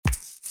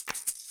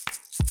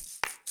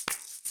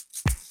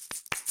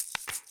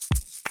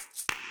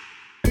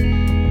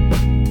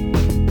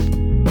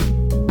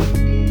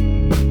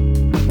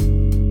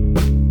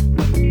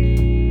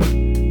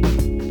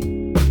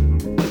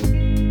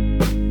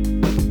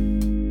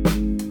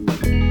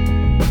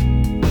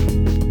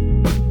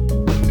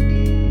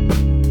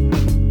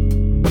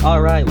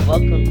right,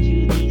 welcome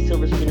to the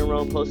Silver Screen and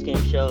Roll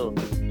post-game show.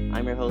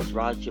 I'm your host,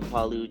 Raj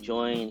Chapalu,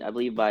 joined, I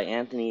believe, by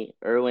Anthony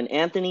Irwin.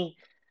 Anthony,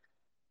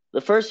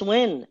 the first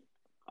win,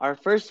 our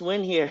first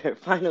win here.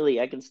 Finally,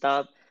 I can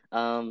stop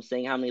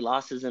saying how many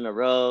losses in a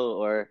row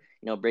or,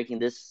 breaking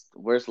this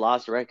worst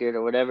loss record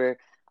or whatever.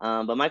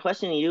 But my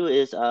question to you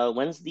is,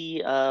 when's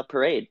the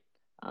parade?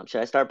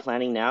 Should I start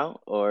planning now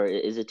or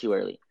is it too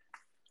early?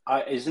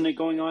 Isn't it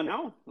going on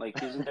now?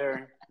 Like, isn't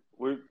there?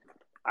 We're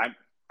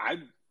I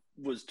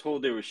was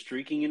told there was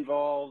streaking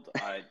involved.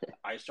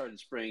 I started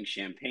spraying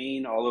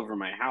champagne all over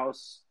my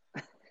house.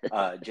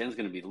 Jen's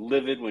gonna be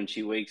livid when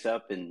she wakes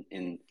up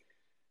and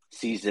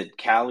sees that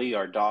Callie,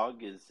 our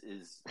dog,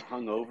 is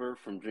hung over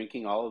from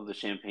drinking all of the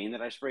champagne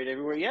that I sprayed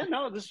everywhere. Yeah,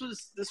 no, this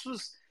was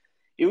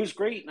it was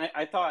great. And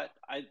I thought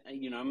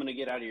I'm gonna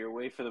get out of your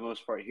way for the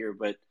most part here,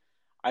 but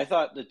I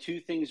thought the two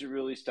things that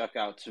really stuck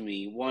out to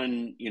me,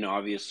 one,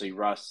 obviously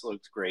Russ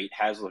looked great,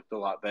 has looked a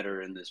lot better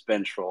in this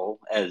bench role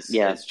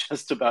Yeah. as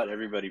just about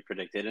everybody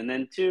predicted. And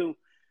then two,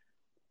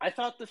 I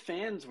thought the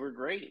fans were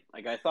great.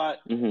 Like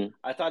Mm-hmm.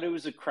 I thought it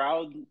was a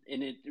crowd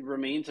and it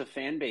remains a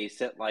fan base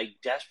that like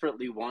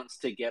desperately wants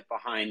to get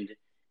behind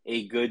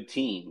a good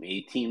team,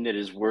 a team that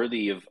is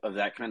worthy of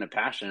that kind of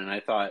passion. And I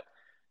thought,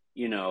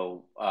 you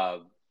know, uh,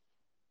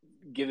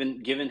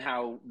 given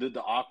how the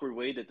awkward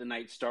way that the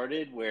night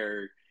started,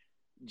 where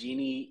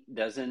Jeannie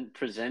doesn't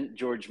present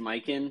George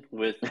Mikan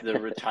with the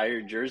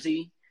retired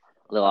jersey,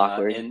 A little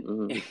awkward. and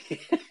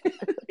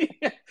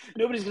Mm-hmm.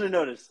 nobody's gonna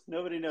notice.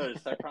 Nobody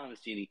noticed. I promise,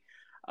 Jeannie.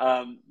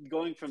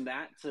 Going from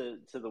that to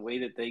the way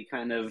that they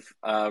kind of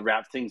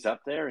wrapped things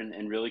up there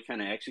and really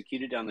kind of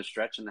executed down the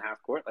stretch in the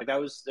half court, like that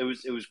was it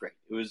was great.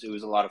 It was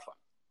a lot of fun.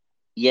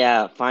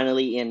 Yeah,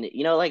 finally. And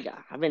like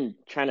I've been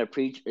trying to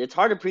preach. It's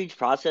hard to preach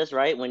process,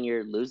 right? When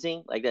you're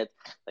losing, like that.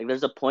 Like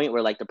there's a point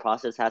where like the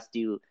process has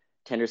to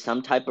tender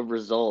some type of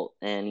result,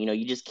 and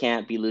you just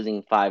can't be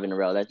losing five in a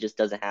row. That just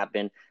doesn't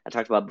happen. I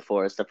talked about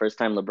before. It's the first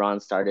time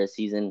LeBron started a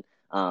season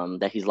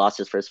that he's lost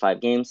his first five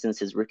games since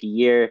his rookie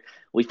year.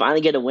 We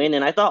finally get a win,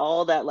 and I thought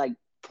all that like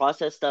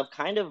process stuff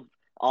kind of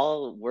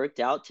all worked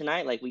out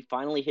tonight. Like we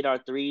finally hit our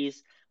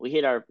threes. We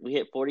hit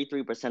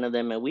 43% of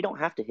them, and we don't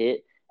have to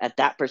hit at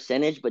that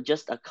percentage, but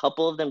just a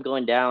couple of them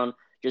going down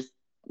just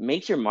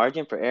makes your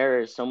margin for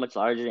error so much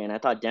larger. And I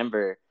thought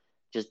Denver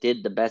just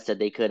did the best that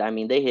they could. I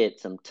mean, they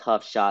hit some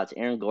tough shots.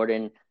 Aaron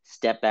Gordon,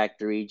 step back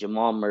three,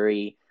 Jamal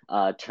Murray,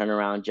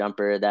 turnaround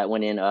jumper that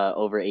went in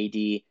over AD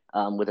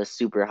with a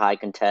super high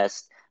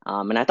contest.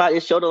 And I thought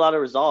it showed a lot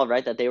of resolve,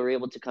 right? That they were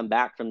able to come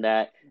back from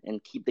that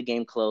and keep the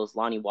game close.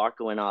 Lonnie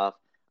Walker went off.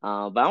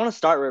 But I want to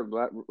start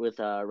with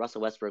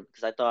Russell Westbrook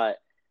because I thought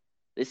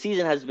this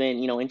season has been,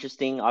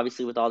 interesting,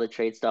 obviously, with all the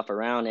trade stuff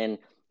around. And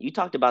you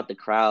talked about the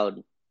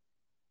crowd.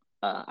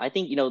 I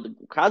think, the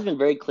crowd's been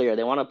very clear.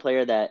 They want a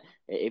player that,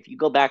 if you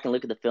go back and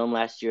look at the film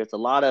last year, it's a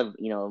lot of,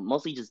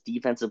 mostly just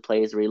defensive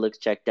plays where he looks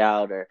checked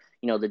out or,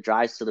 the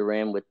drives to the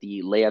rim with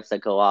the layups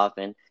that go off.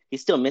 And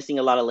he's still missing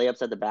a lot of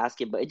layups at the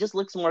basket, but it just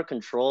looks more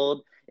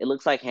controlled. It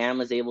looks like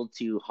Ham is able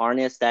to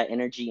harness that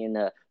energy in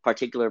a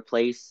particular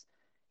place.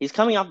 He's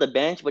coming off the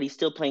bench, but he's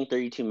still playing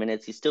 32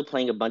 minutes. He's still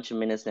playing a bunch of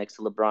minutes next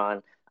to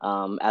LeBron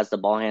as the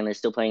ball handler,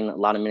 still playing a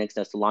lot of minutes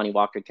next to Lonnie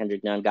Walker,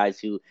 Kendrick Nunn, guys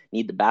who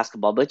need the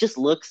basketball. But it just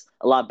looks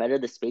a lot better.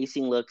 The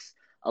spacing looks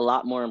a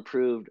lot more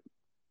improved.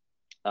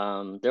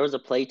 There was a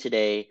play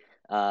today,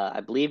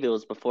 I believe it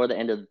was before the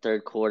end of the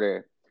third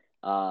quarter,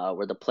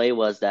 where the play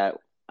was that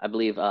I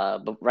believe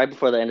right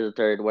before the end of the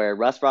third, where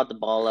Russ brought the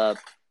ball up,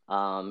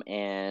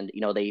 and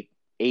they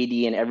AD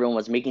and everyone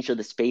was making sure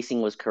the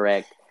spacing was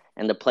correct,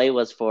 and the play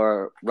was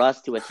for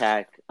Russ to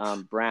attack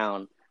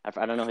Brown.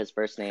 I don't know his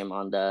first name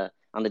on the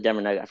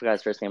Denver Nuggets. I forgot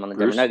his first name on the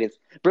Denver Bruce, Nuggets.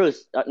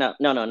 Bruce. No,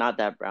 no, no, not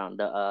that Brown.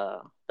 The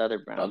other the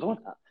Brown. other one.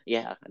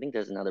 Yeah, I think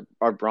there's another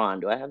or Braun.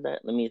 Do I have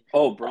that? Let me.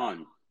 Oh, Uh, Braun,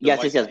 the yes,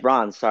 white yes, yes. guy.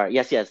 Braun. Sorry.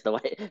 Yes, yes. The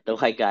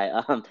white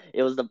guy.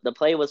 It was the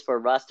play was for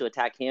Russ to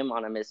attack him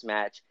on a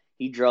mismatch.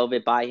 He drove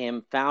it by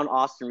him, found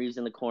Austin Reeves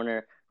in the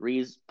corner.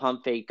 Reeves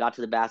pump fake, got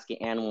to the basket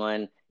and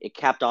won. It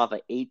capped off an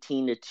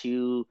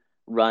 18-2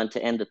 run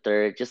to end the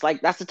third. Just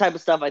like that's the type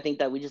of stuff I think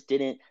that we just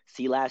didn't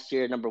see last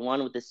year. Number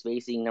one with the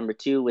spacing. Number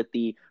two with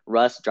the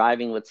Russ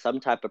driving with some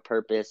type of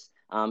purpose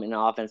in an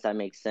offense that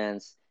makes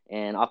sense.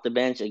 And off the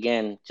bench,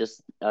 again,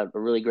 just a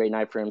really great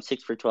night for him.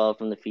 6 for 12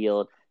 from the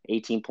field,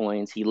 18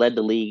 points. He led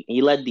the league.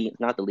 He led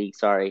not the league,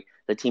 sorry,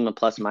 the team of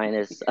plus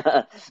minus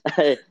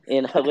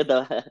in with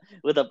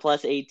a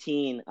plus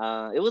 18. It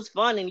was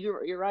fun, and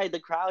you're right. The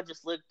crowd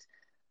just looked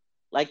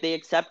like they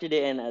accepted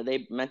it, and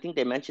I think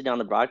they mentioned it on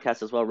the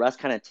broadcast as well. Russ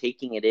kind of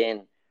taking it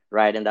in,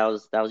 right, and that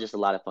was just a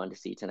lot of fun to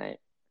see tonight.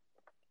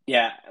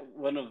 Yeah,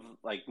 one of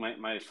like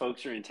my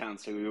folks are in town,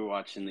 so we were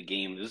watching the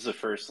game. This is the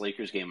first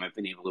Lakers game I've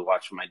been able to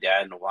watch with my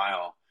dad in a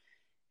while,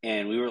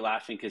 and we were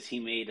laughing because he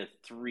made a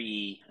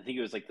three. I think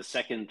it was like the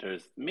second or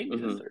maybe the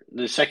Hmm. third,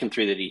 the second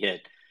three that he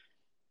hit,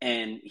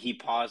 and he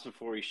paused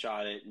before he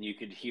shot it, and you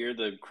could hear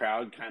the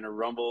crowd kind of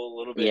rumble a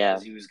little bit Yeah,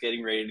 as he was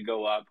getting ready to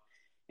go up,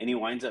 and he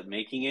winds up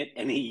making it,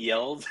 and he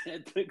yells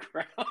at the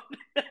crowd.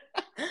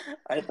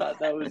 I thought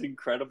that was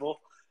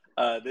incredible.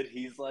 that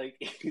he's like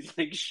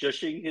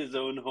shushing his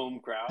own home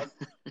crowd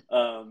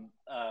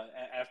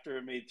after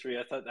it made three.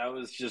 I thought that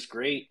was just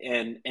great,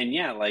 and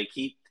yeah, like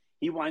he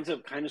winds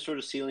up kind of sort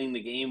of sealing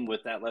the game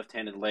with that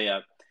left-handed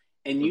layup.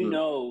 And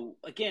Hmm.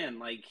 again,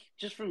 like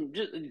just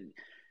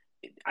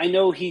I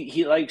know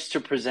he likes to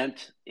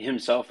present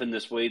himself in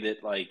this way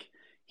that like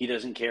he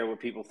doesn't care what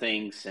people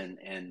thinks and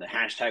the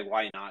hashtag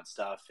why not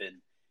stuff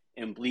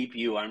and bleep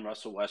you, I'm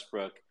Russell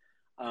Westbrook.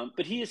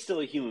 But he is still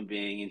a human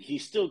being, and he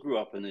still grew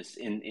up in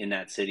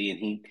that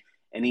city,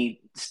 and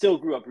he still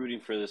grew up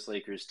rooting for this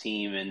Lakers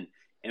team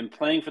and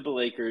playing for the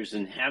Lakers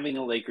and having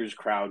a Lakers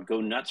crowd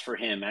go nuts for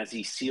him as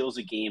he seals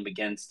a game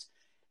against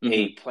Hmm.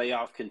 a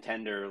playoff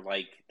contender.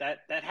 Like that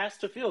has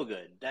to feel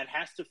good. That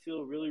has to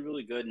feel really,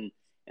 really good.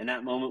 And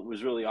that moment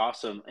was really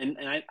awesome. And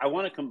I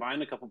want to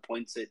combine a couple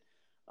points that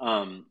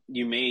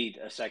you made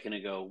a second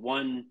ago.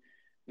 One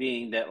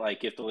being that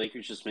like if the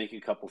Lakers just make a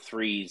couple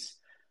threes,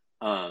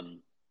 um,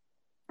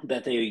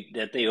 that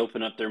they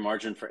open up their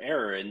margin for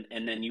error.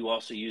 And then you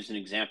also use an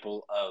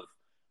example of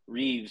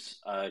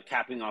Reeves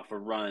capping off a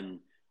run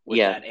with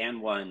Yeah, that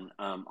and one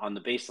on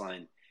the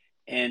baseline.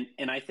 And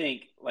I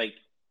think like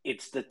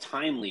it's the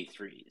timely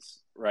threes,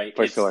 right?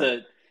 for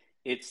sure.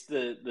 It's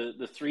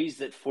the threes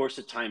that force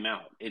a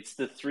timeout. It's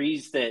the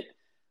threes that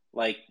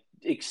like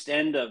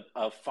extend a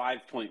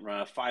 5 point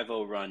run, a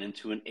 5-0 run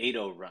into an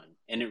 8-0 run.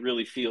 And it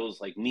really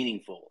feels like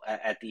meaningful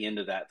at the end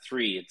of that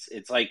three.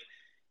 It's like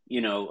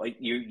like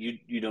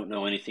you don't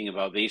know anything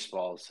about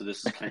baseball, so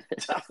this is kind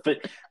of tough.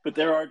 But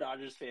there are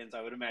Dodgers fans,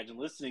 I would imagine,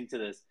 listening to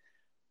this.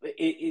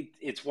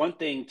 It's one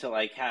thing to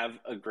like have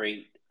a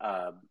great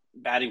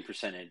batting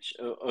percentage,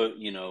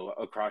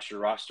 across your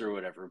roster or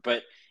whatever.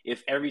 But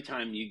if every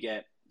time you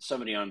get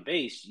somebody on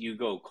base, you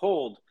go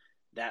cold,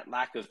 that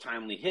lack of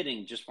timely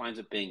hitting just winds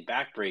up being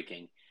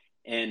backbreaking.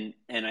 And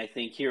I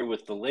think here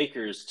with the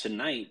Lakers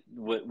tonight,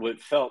 what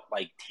felt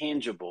like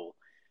tangible,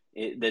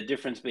 the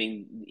difference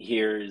being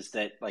here is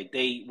that like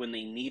they when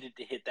they needed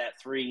to hit that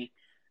three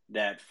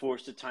that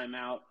forced a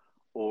timeout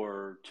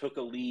or took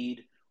a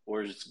lead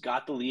or just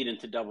got the lead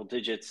into double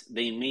digits,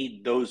 they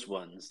made those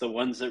ones, the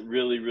ones that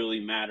really,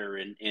 really matter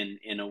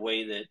in a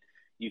way that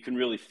you can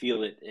really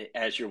feel it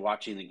as you're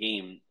watching the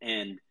game.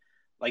 And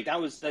like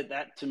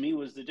that to me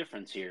was the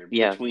difference here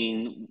Yeah.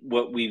 between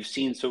what we've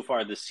seen so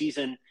far this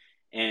season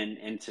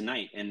and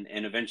tonight and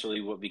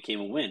eventually what became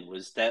a win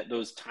was that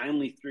those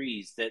timely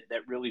threes that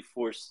really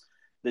force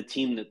the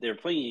team that they're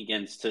playing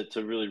against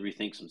to really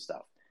rethink some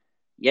stuff.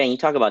 Yeah, and you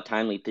talk about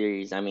timely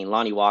threes. I mean,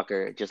 Lonnie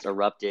Walker just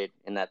erupted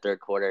in that third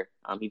quarter.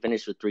 He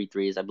finished with three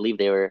threes. I believe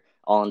they were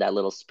all in that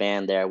little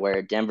span there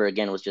where Denver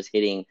again was just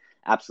hitting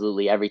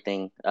absolutely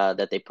everything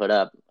that they put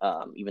up,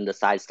 even the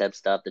sidestep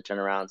stuff, the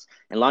turnarounds.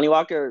 And Lonnie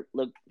Walker,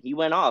 look, he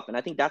went off, and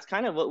I think that's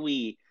kind of what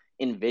we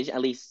envision.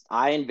 At least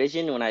I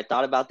envisioned when I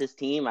thought about this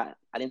team. I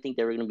didn't think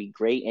they were going to be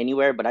great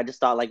anywhere, but I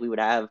just thought like we would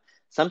have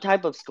some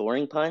type of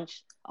scoring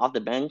punch off the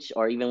bench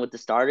or even with the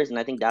starters, and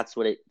I think that's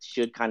what it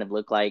should kind of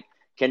look like.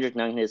 Kendrick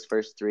Nunn hit his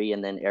first three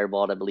and then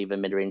airballed, I believe, a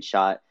mid range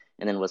shot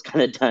and then was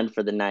kind of done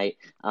for the night.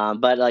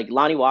 But like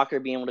Lonnie Walker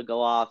being able to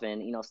go off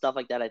and stuff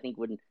like that, I think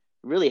would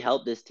really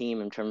help this team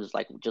in terms of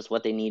like just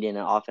what they need in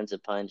an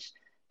offensive punch.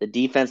 The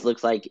defense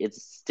looks like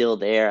it's still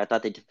there. I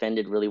thought they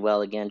defended really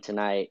well again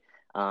tonight.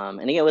 And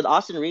again with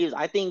Austin Reeves,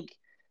 I think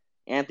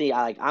Anthony,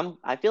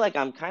 I feel like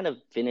I'm kind of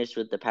finished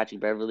with the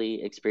Patrick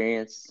Beverly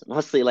experience.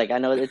 Mostly like I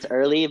know it's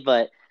early,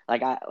 but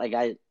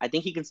I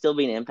think he can still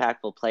be an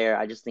impactful player.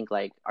 I just think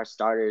like our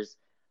starters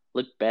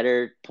look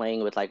better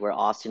playing with like where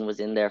Austin was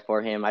in there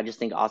for him. I just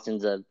think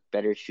Austin's a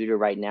better shooter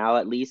right now,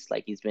 at least.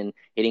 Like he's been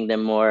hitting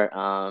them more.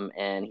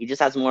 And he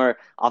just has more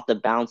off the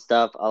bounce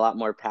stuff, a lot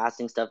more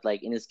passing stuff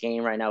like in his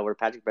game right now where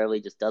Patrick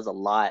Beverly just does a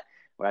lot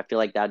where I feel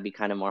like that'd be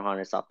kind of more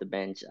harnessed off the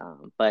bench.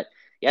 But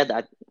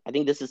yeah, I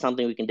think this is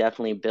something we can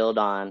definitely build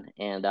on.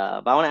 And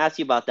but I want to ask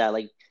you about that.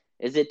 Like,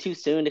 is it too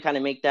soon to kind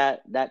of make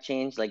that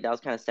change? Like that was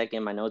kind of second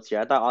in my notes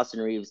here. I thought Austin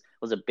Reeves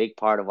was a big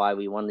part of why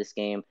we won this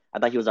game. I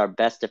thought he was our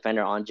best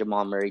defender on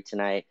Jamal Murray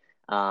tonight.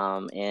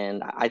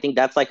 And I think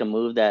that's like a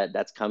move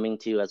that's coming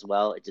to as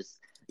well. It just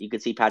you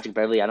could see Patrick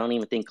Beverly. I don't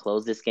even think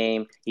closed this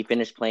game. He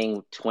finished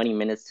playing 20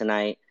 minutes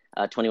tonight,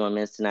 21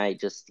 minutes tonight.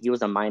 Just he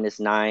was a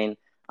 -9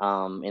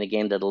 in a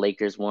game that the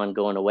Lakers won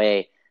going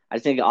away. I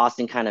just think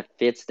Austin kind of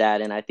fits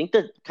that, and I think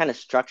the kind of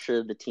structure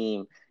of the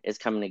team is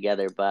coming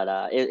together.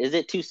 But is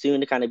it too soon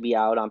to kind of be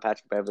out on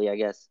Patrick Beverly? I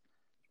guess.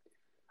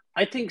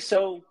 I think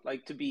so.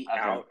 Like to be Okay.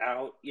 out.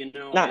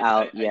 Not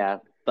out, yeah,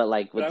 but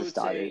like But with I the would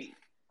starters. say,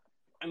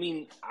 I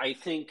mean,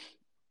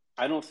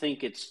 I don't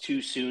think it's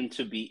too soon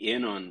to be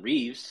in on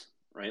Reeves,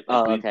 right?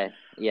 Like Oh, okay,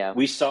 yeah.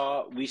 we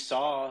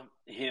saw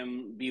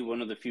him be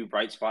one of the few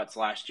bright spots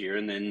last year,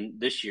 and then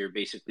this year,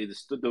 basically,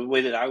 the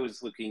way that I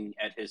was looking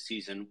at his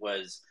season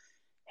was,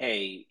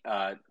 hey,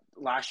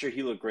 last year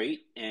he looked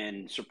great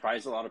and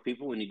surprised a lot of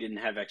people when he didn't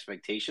have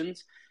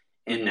expectations,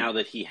 and Hmm. now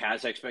that he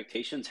has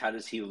expectations, how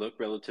does he look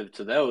relative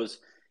to those?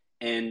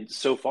 And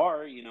so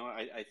far,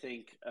 I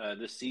think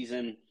this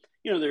season,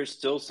 there's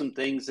still some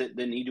things that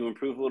need to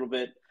improve a little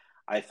bit.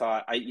 I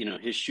thought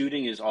his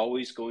shooting is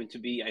always going to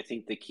be, I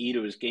think, the key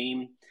to his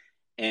game,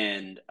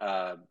 and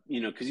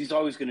because he's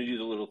always going to do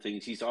the little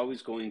things. He's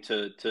always going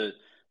to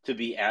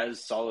be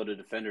as solid a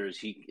defender as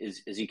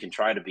he can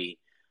try to be.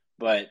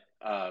 But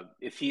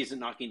if he isn't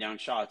knocking down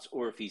shots,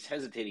 or if he's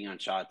hesitating on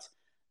shots,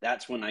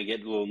 that's when I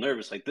get a little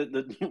nervous. Like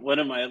the one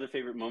of my other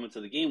favorite moments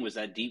of the game was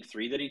that deep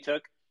three that he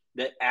took.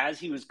 That as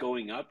he was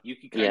going up, you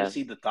could kind of Yeah.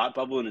 see the thought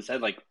bubble in his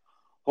head, like,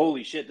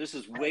 "Holy shit, this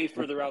is way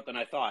further out than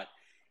I thought."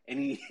 And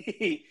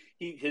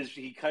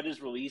he cut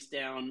his release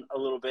down a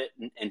little bit,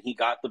 and he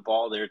got the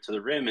ball there to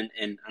the rim,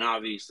 and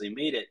obviously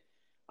made it.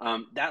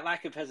 That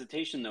lack of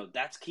hesitation, though,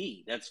 that's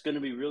key. That's going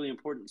to be really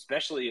important,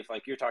 especially if,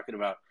 like you're talking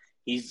about,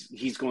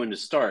 he's going to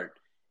start.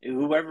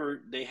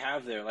 Whoever they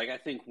have there, like, I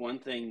think one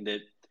thing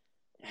that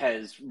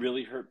has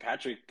really hurt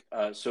Patrick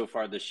so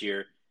far this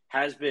year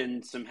has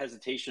been some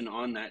hesitation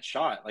on that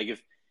shot. Like,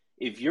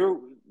 if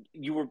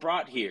you were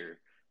brought here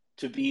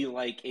to be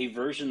like a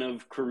version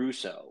of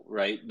Caruso,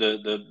 right?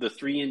 The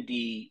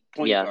 3-and-D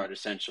point Yeah. guard,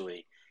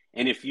 essentially.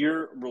 And if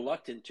you're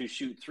reluctant to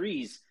shoot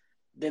threes,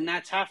 then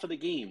that's half of the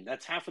game.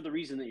 That's half of the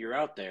reason that you're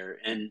out there.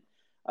 And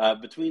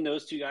between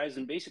those two guys,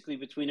 and basically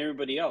between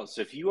everybody else,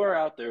 if you are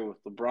out there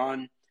with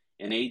LeBron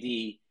and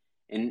AD,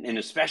 and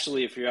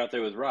especially if you're out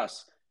there with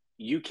Russ,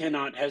 you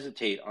cannot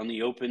hesitate on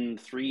the open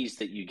threes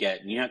that you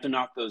get, and you have to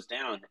knock those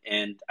down.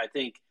 And I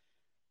think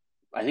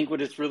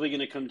what it's really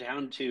going to come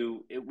down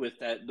to with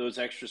those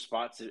extra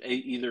spots,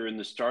 either in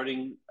the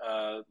starting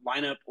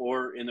lineup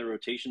or in the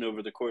rotation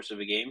over the course of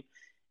a game,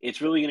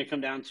 it's really going to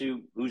come down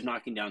to who's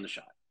knocking down the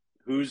shot,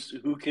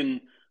 who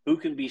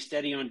can be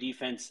steady on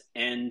defense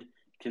and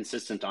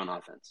consistent on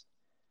offense.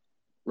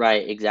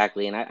 Right,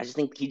 exactly. And I just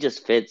think he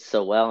just fits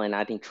so well. And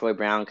I think Troy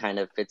Brown kind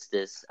of fits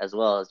this as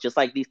well. It's just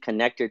like these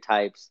connector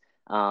types.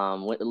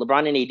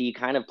 LeBron and AD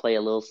kind of play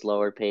a little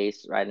slower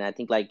pace, right? And I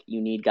think like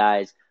you need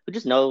guys who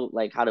just know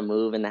like how to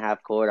move in the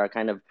half court, are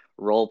kind of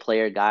role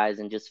player guys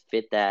and just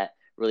fit that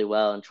really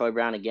well. And Troy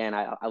Brown, again,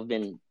 I've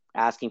been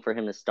asking for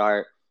him to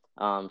start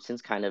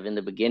since kind of in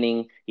the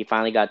beginning. He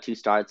finally got 2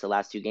 starts the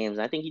last 2 games.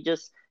 And I think he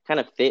just kind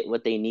of fit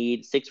what they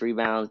need. 6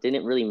 rebounds,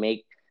 didn't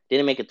make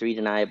a three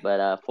tonight,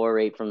 but 4 for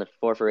 8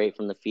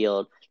 from the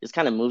field. Just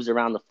kind of moves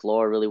around the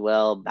floor really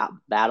well.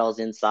 Battles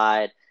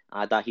inside.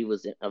 I thought he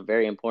was a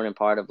very important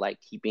part of like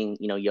keeping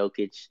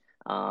Jokic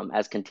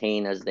as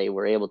contained as they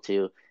were able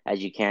to,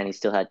 as you can. He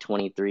still had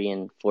 23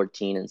 and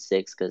 14 and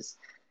 6 because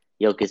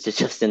Jokic is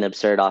just an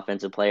absurd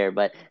offensive player.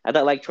 But I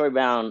thought like Troy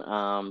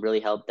Brown really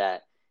helped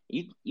that.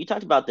 You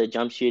talked about the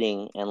jump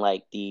shooting and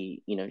like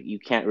the you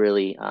can't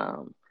really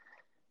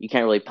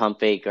pump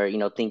fake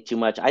or think too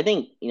much. I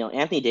think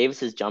Anthony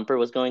Davis's jumper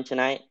was going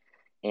tonight,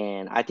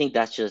 and I think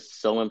that's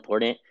just so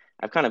important.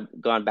 I've kind of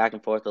gone back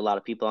and forth with a lot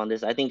of people on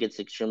this. I think it's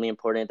extremely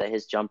important that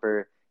his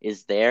jumper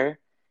is there.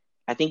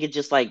 I think it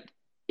just like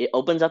it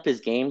opens up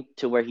his game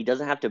to where he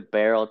doesn't have to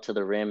barrel to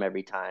the rim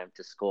every time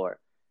to score,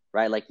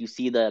 right? Like you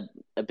see the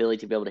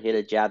ability to be able to hit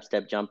a jab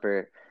step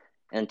jumper,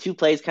 and 2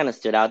 plays kind of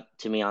stood out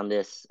to me on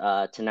this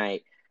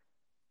tonight.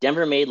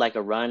 Denver made like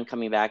a run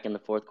coming back in the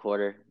fourth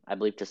quarter, I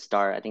believe, to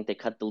start. I think they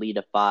cut the lead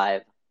to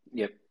 5.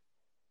 Yep.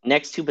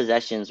 Next 2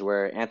 possessions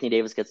where Anthony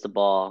Davis gets the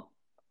ball,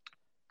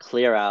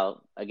 clear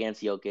out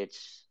against Jokic,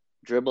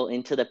 dribble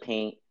into the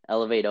paint,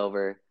 elevate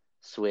over,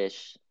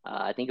 swish.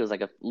 I think it was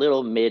like a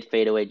little mid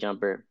fadeaway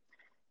jumper.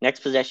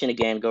 Next possession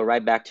again, go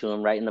right back to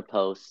him, right in the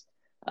post,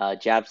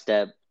 jab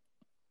step,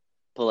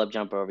 pull up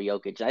jumper over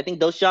Jokic. I think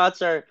those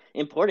shots are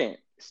important.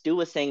 Stu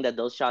was saying that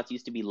those shots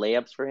used to be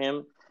layups for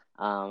him.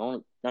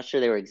 I'm not sure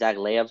they were exact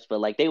layups, but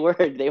like they were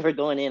they were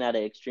going in at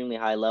an extremely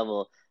high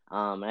level.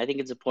 And I think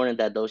it's important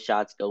that those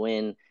shots go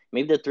in.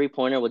 Maybe the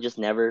 3-pointer will just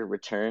never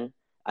return.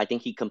 I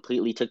think he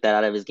completely took that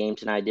out of his game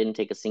tonight. Didn't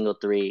take a single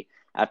three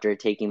after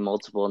taking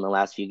multiple in the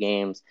last few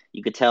games.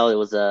 You could tell it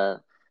was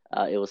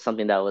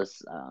something that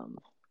was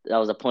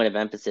a point of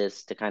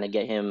emphasis to kind of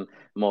get him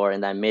more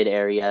in that mid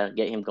area,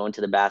 get him going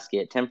to the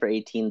basket. 10 for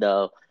 18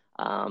 though.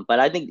 But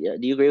I think,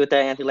 do you agree with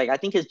that, Anthony? Like, I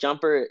think his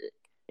jumper,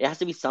 it has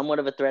to be somewhat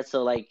of a threat.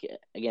 So, like,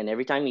 again,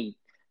 every time he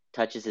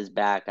touches his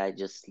back, I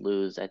just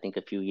lose, I think,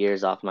 a few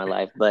years off my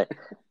life. But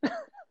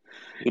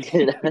You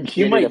did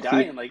it a might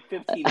die few. in like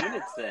 15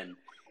 minutes then.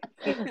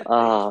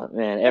 Oh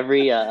man,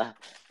 every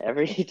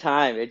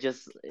time it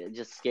just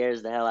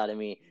scares the hell out of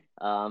me.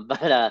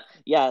 But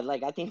yeah,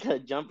 like I think the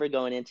jumper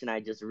going in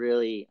tonight just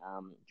really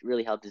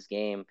helped his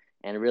game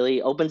and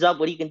really opens up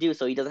what he can do,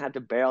 so he doesn't have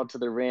to barrel to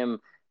the rim,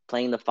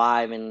 playing the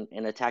 5 and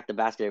attack the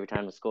basket every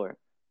time to score.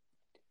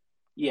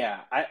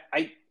 Yeah,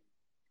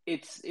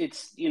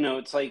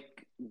 it's like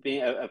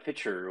being a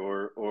pitcher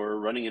or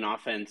running an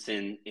offense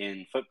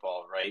in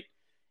football, right?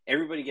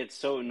 Everybody gets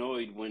so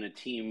annoyed when a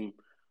team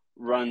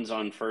runs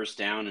on first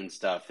down and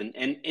stuff, and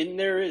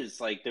there is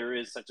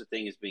such a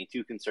thing as being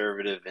too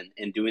conservative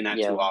and doing that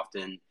too Yeah,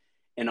 often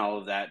and all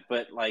of that.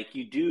 But like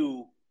you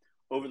do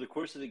over the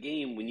course of the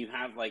game, when you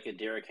have like a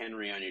Derrick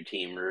Henry on your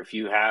team, or if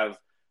you have,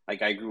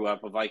 like, I grew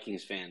up a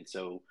Vikings fan,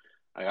 so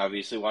I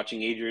obviously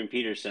watching Adrian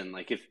Peterson,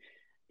 like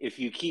if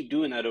you keep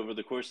doing that over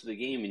the course of the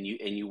game and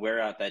you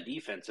wear out that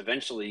defense,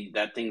 eventually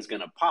that thing's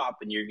going to pop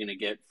and you're going to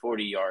get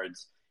 40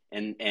 yards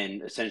and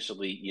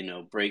essentially,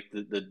 break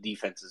the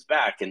defense's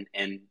back.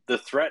 And the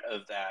threat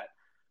of that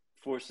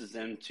forces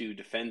them to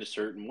defend a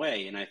certain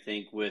way. And I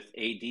think with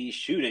AD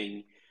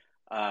shooting,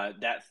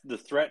 that the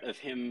threat of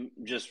him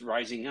just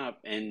rising up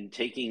and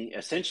taking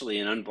essentially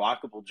an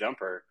unblockable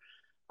jumper,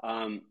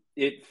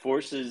 it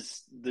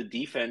forces the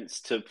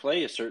defense to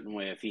play a certain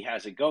way if he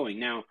has it going.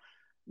 Now,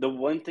 the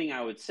one thing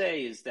I would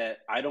say is that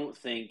I don't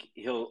think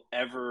he'll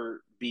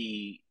ever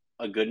be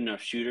a good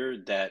enough shooter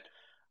that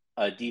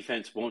a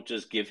defense won't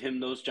just give him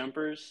those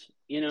jumpers,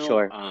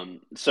 Sure.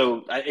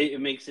 So it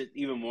makes it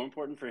even more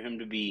important for him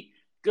to be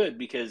good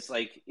because,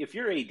 like, if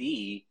you're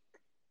AD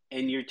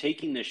and you're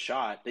taking this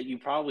shot that you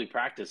probably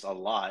practice a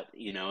lot,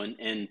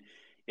 and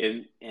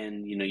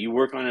you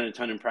work on it a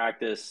ton in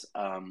practice.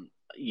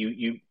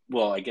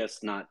 Well, I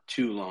guess not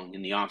too long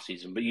in the off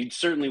season, but you'd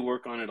certainly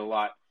work on it a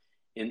lot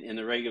in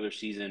the regular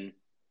season,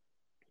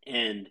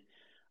 and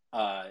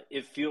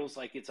it feels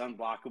like it's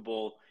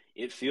unblockable.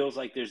 It feels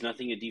like there's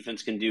nothing a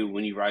defense can do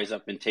when you rise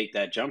up and take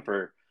that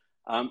jumper.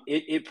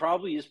 It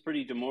probably is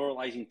pretty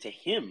demoralizing to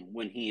him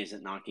when he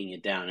isn't knocking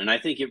it down, and I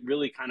think it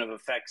really kind of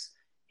affects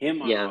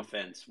him on Yeah.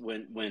 offense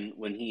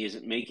when he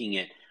isn't making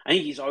it. I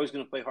think he's always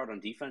going to play hard on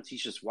defense.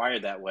 He's just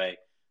wired that way.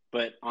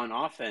 But on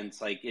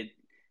offense, like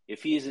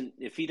if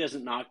he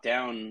doesn't knock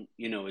down,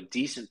 a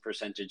decent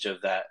percentage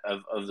of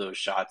those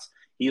shots,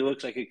 he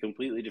looks like a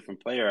completely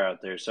different player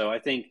out there. So I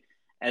think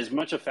as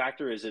much a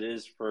factor as it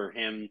is for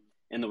him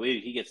and the way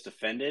that he gets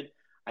defended,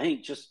 I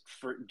think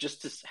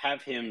just to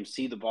have him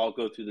see the ball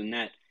go through the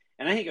net,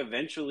 and I think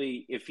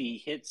eventually if he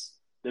hits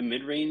the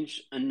mid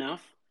range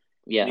enough,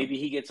 Yeah. maybe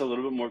he gets a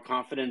little bit more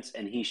confidence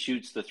and he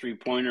shoots the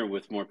 3-pointer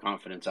with more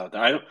confidence out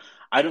there.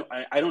 I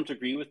don't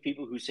agree with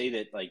people who say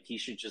that like he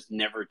should just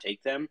never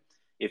take them.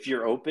 If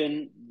you're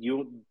open,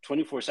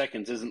 24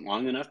 seconds isn't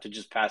long enough to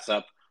just pass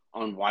up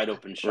on wide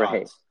open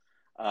Right.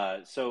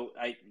 shots. So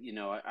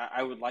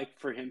I would like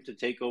for him to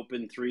take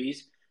open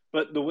threes,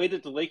 but the way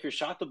that the Lakers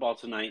shot the ball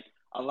tonight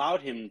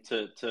allowed him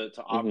to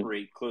Hmm.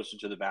 operate closer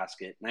to the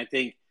basket, and I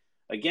think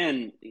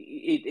again,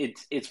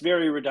 it's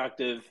very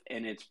reductive,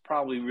 and it's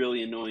probably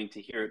really annoying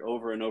to hear it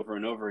over and over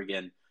and over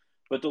again.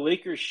 But the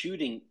Lakers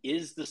shooting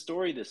is the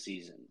story this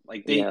season.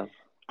 Like Yeah.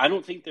 I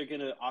don't think they're going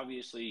to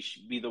obviously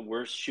be the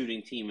worst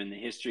shooting team in the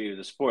history of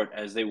the sport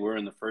as they were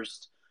in the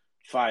first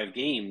 5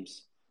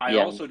 games. I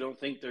Yeah. also don't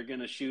think they're going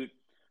to shoot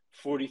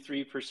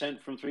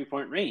 43% from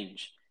 3-point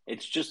range.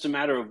 It's just a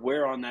matter of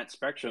where on that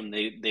spectrum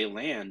they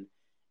land,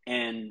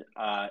 and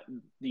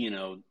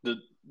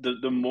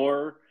the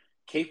more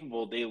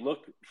capable they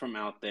look from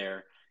out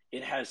there,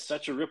 it has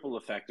such a ripple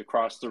effect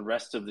across the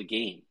rest of the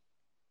game.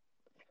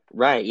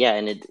 Right. Yeah.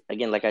 And it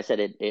again, like I said,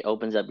 it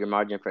opens up your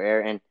margin for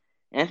error, and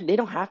they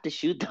don't have to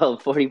shoot though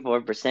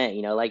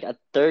 44%. Like a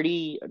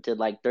 30 to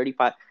like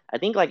 35. I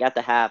think like at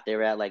the half they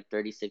were at like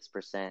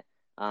 36%,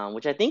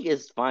 which I think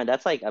is fine.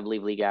 That's like I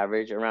believe league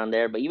average around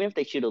there. But even if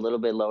they shoot a little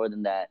bit lower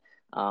than that,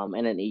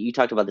 and then you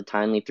talked about the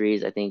timely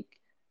threes. I think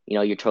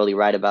you're totally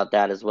right about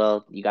that as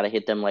well. You got to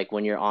hit them like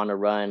when you're on a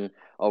run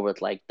or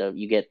with like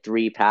you get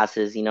three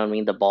passes. You know what I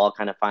mean? The ball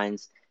kind of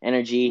finds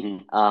energy,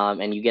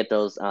 Mm-hmm. and you get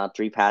those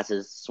three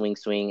passes, swing,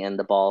 swing, and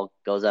the ball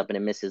goes up and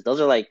it misses.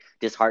 Those are like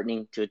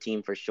disheartening to a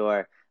team for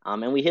sure.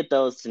 And we hit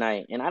those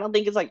tonight, and I don't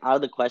think it's like out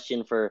of the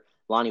question for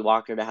Lonnie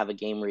Walker to have a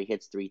game where he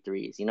hits three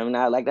threes. You know,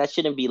 not like that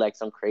shouldn't be like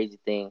some crazy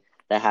thing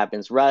that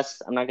happens.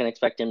 Russ, I'm not gonna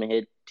expect him to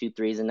hit two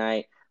threes a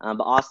night.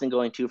 But Austin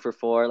going 2 for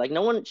 4, like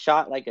no one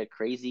shot like a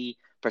crazy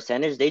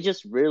percentage. They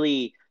just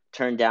really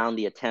turned down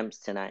the attempts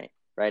tonight,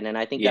 right? And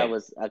I think that Yeah.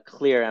 was a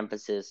clear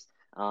emphasis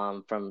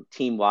from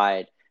team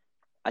wide.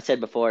 I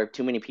said before,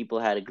 too many people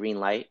had a green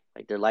light.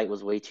 Like their light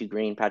was way too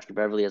green. Patrick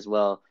Beverly as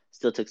well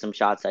still took some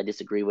shots I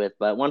disagree with,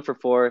 but 1 for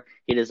 4,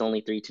 hit his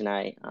only three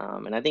tonight.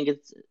 And I think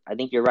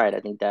you're right. I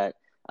think that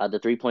the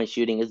 3-point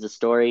shooting is the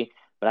story,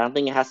 but I don't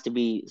think it has to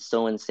be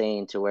so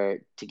insane to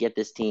where to get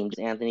this team, just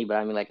Anthony. But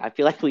I mean, like I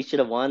feel like we should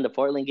have won the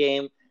Portland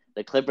game.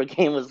 The Clipper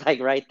game was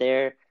like right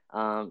there.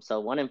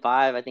 So 1-5,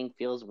 I think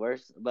feels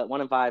worse, but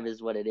 1-5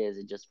 is what it is.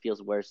 It just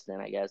feels worse than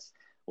I guess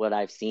what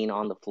I've seen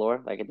on the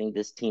floor. Like I think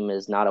this team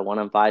is not a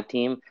 1-5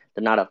 team.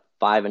 They're not a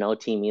 5-0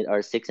 team either, or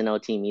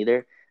 6-0 team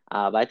either.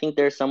 But I think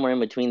they're somewhere in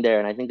between there,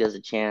 and I think there's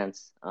a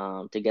chance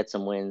to get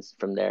some wins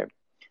from there.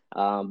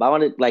 But I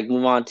want to like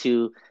move on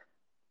to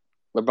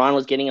LeBron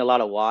was getting a lot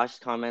of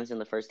washed comments in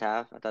the first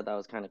half. I thought that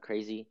was kind of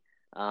crazy.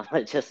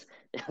 It just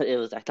it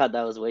was. I thought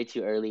that was way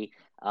too early.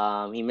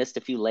 He missed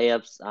a few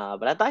layups,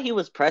 but I thought he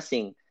was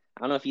pressing. I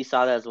don't know if you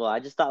saw that as well. I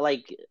just thought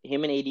like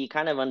him and AD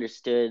kind of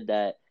understood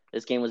that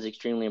this game was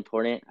extremely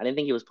important. I didn't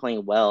think he was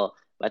playing well,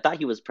 but I thought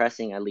he was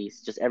pressing at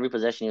least. Just every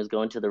possession he was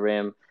going to the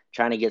rim,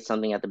 trying to get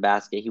something at the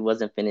basket. He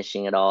wasn't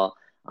finishing at all.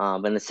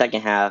 But in the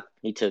second half,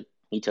 he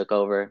took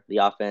over the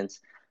offense.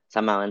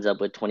 Somehow ends up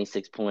with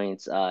 26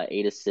 points,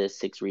 8 assists,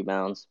 6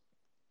 rebounds.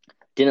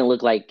 Didn't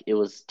look like it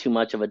was too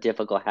much of a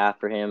difficult half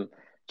for him.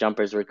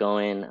 Jumpers were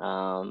going,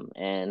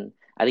 and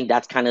I think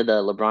that's kind of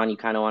the LeBron you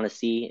kind of want to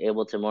see,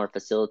 able to more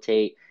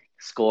facilitate,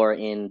 score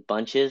in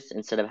bunches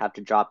instead of have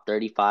to drop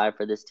 35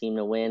 for this team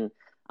to win.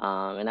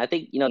 And I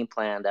think,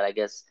 plan that I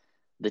guess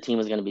the team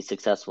is going to be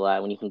successful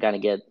at when you can kind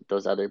of get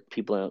those other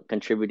people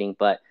contributing.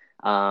 But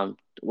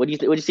what do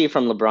you see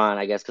from LeBron,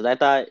 I guess? Because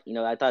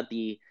I thought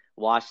the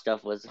wash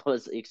stuff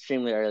was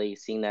extremely early,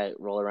 seeing that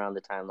roll around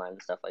the timeline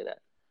and stuff like that.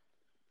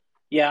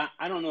 Yeah,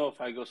 I don't know if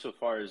I go so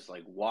far as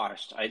like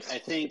washed. I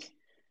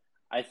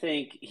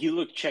think he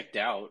looked checked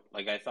out.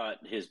 Like I thought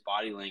his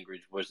body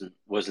language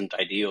wasn't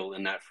ideal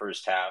in that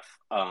first half.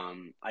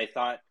 I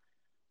thought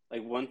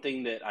like one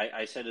thing that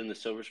I said in the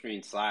Silver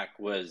Screen Slack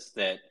was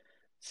that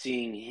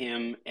seeing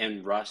him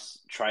and Russ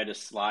try to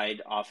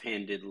slide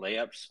offhanded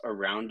layups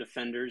around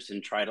defenders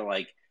and try to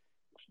like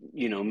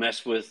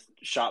mess with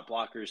shot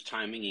blockers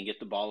timing and get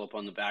the ball up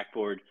on the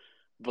backboard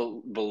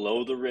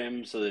below the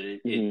rim so that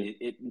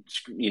Hmm.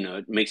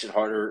 it makes it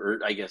harder,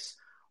 or I guess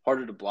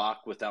harder to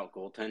block without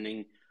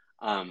goaltending.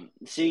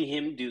 Seeing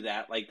him do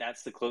that, like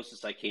that's the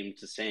closest I came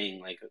to saying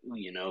like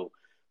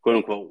quote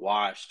unquote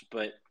washed.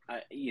 But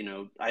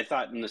I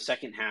thought in the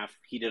second half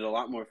he did a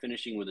lot more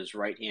finishing with his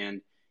right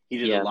hand. He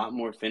did a Yeah. lot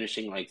more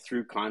finishing like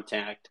through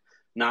contact,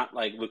 not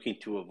like looking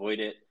to avoid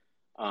it.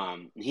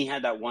 He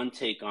had that one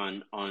take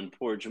on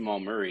poor Jamal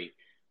Murray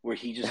where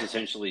he just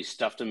essentially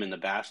stuffed him in the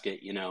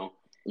basket,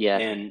 Yeah.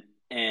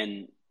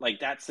 and like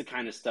that's the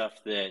kind of stuff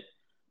that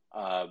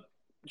uh,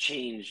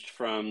 changed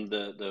from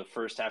the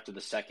first half to the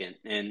second,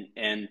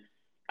 and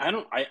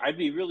I'd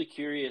be really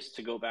curious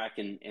to go back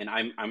and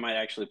I might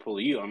actually pull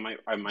you. I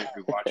might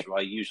rewatch it. Well,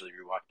 I usually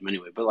rewatch them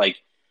anyway, but like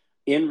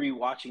in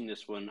rewatching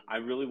this one, I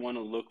really want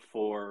to look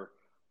for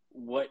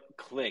what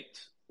clicked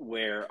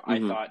where I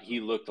Hmm. thought he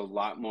looked a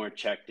lot more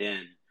checked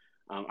in.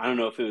 I don't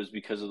know if it was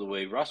because of the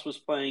way Russ was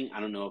playing. I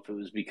don't know if it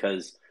was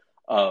because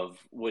of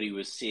what he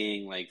was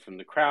seeing like from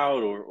the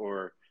crowd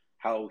or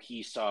how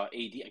he saw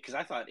AD, because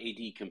I thought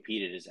AD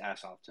competed his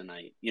ass off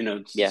tonight.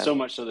 Yeah. So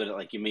much so that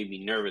it made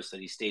me nervous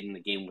that he stayed in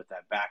the game with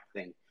that back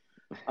thing.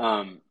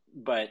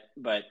 But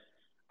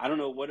I don't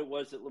know what it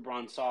was that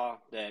LeBron saw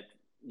that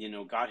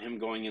got him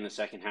going in the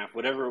second half.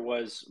 Whatever it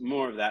was,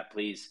 more of that,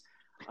 please.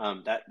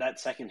 That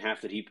second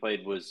half that he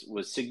played was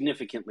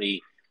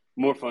significantly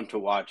more fun to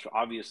watch.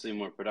 Obviously,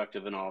 more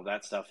productive and all of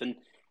that stuff.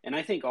 And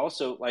I think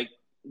also like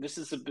this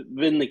has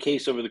been the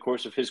case over the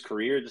course of his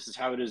career. This is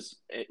how it is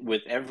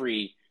with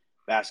every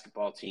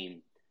basketball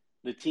team.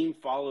 The team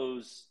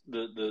follows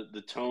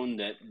the tone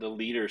that the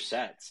leader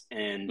sets,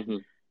 and Hmm.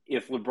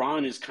 if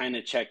LeBron is kind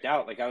of checked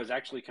out, like I was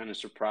actually kind of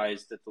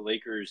surprised that the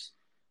Lakers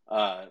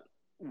uh,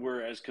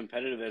 were as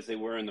competitive as they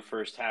were in the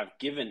first half,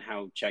 given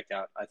how checked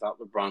out I thought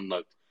LeBron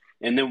looked.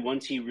 And then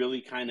once he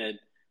really kind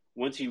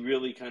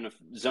of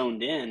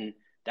zoned in,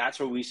 that's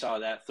where we saw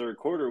that third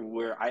quarter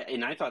where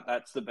I thought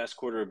that's the best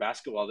quarter of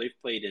basketball they've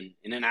played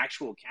in an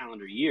actual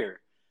calendar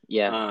year.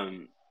 Yeah.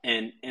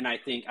 And I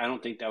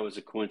don't think that was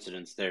a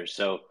coincidence there.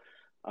 So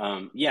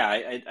yeah,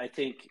 I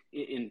think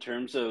in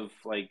terms of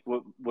like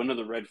what one of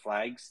the red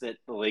flags that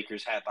the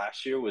Lakers had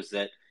last year was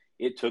that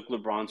it took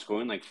LeBron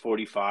scoring like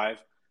 45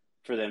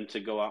 for them to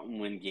go out and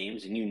win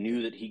games, and you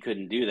knew that he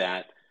couldn't do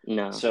that.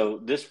 No. So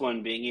this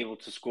one being able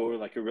to score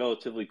like a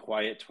relatively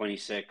quiet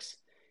 26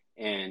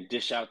 and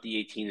dish out the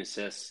 18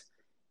 assists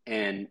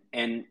and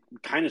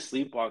kind of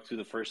sleepwalk through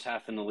the first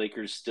half, and the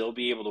Lakers still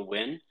be able to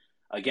win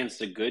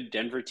against a good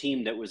Denver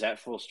team that was at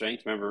full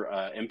strength. Remember,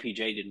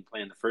 MPJ didn't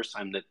play in the first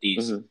time that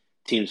these Hmm.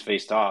 teams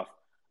faced off.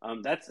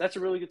 That's a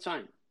really good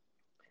sign.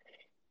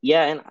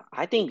 Yeah, and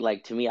I think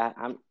like to me,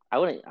 I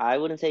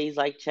wouldn't say he's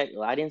like checked.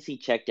 I didn't see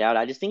checked out.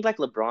 I just think like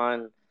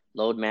LeBron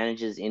load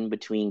manages in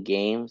between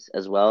games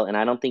as well, and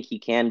I don't think he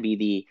can be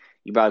the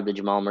you brought up the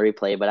Jamal Murray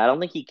play, but I don't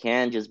think he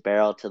can just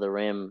barrel to the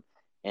rim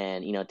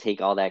and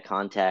take all that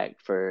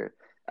contact for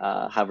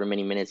however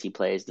many minutes he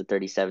plays, the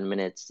 37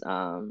 minutes.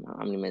 How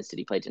many minutes did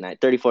he play tonight?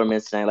 34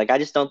 minutes tonight. Like I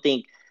just don't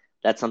think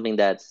that's something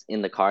that's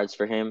in the cards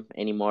for him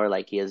anymore.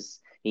 Like he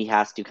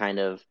has to kind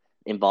of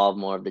involve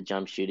more of the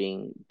jump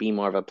shooting, be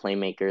more of a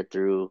playmaker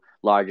through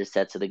larger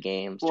sets of the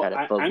games, try Well, to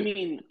I focus.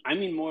 mean, I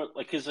mean more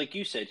like because, like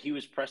you said, he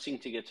was pressing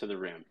to get to the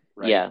rim,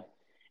 right? Yeah,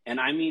 And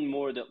I mean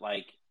more that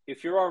like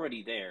if you're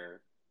already there,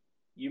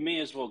 you may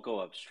as well go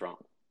up strong.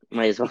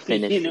 might as well You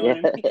finish. know what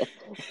Yeah,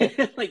 I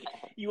mean? Like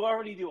you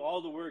already do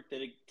all the work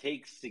that it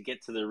takes to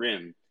get to the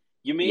rim.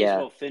 You may as yeah.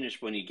 well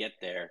finish when you get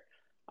there.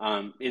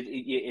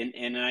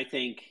 And I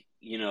think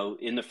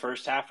in the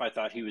first half, I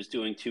thought he was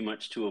doing too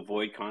much to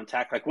avoid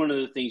contact. Like one of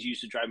the things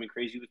used to drive me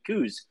crazy with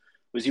Kuz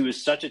was he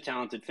was such a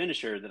talented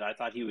finisher that I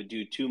thought he would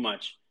do too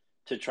much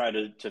to try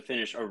to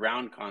finish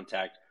around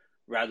contact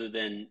rather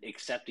than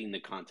accepting the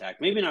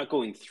contact. Maybe not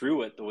going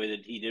through it the way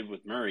that he did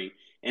with Murray.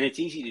 And it's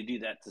easy to do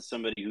that to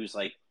somebody who's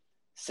like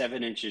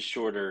 7 inches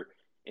shorter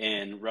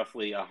and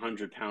roughly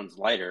 100 pounds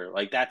lighter.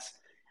 Like that's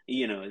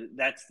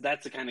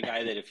the kind of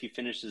guy that if he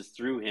finishes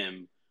through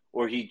him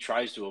or he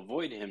tries to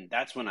avoid him,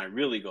 that's when I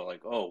really go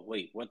like, oh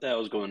wait, what the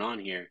hell is going on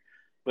here?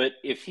 But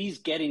if he's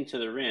getting to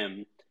the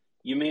rim,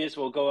 you may as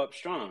well go up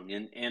strong,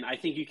 and I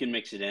think you can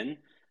mix it in.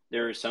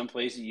 There are some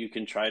plays that you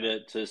can try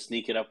to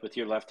sneak it up with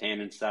your left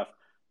hand and stuff.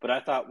 But I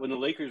thought when the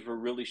Lakers were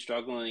really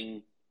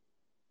struggling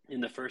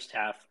in the first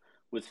half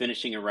with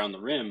finishing around the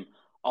rim,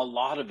 a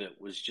lot of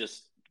it was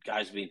just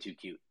guys being too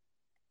cute.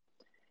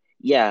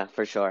 Yeah,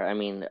 for sure. I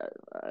mean,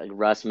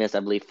 Russ missed, I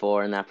believe,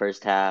 four in that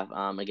first half.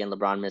 Again,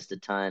 LeBron missed a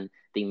ton.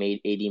 I think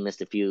made AD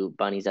missed a few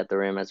bunnies at the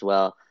rim as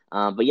well.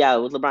 But yeah,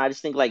 with LeBron, I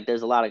just think like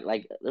there's a lot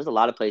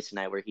of plays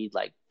tonight where he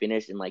like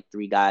finished and like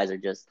three guys are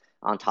just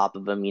on top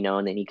of him,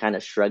 and then he kind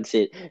of shrugs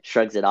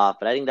it off.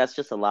 But I think that's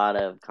just a lot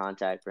of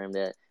contact for him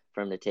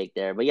to take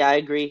there. But yeah, I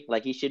agree.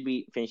 Like he should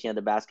be finishing at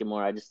the basket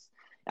more.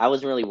 I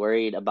wasn't really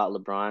worried about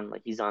LeBron.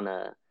 Like he's on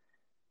a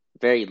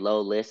very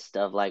low list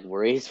of like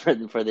worries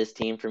for this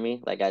team for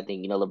me. Like I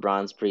think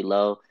LeBron's pretty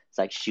low. It's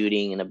like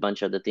shooting and a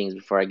bunch of other things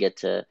before I get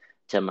to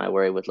my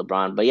worry with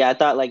LeBron. But yeah, I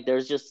thought like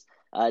there's just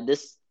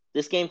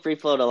this game free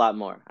flowed a lot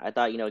more. I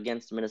thought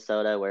against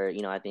Minnesota where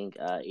I think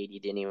AD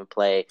didn't even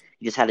play.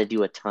 He just had to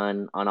do a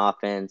ton on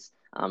offense.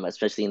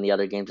 Especially in the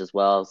other games as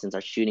well, since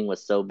our shooting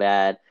was so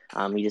bad.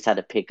 He just had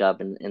to pick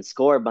up and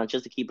score a bunch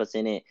just to keep us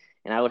in it.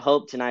 And I would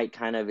hope tonight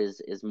kind of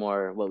is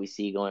more what we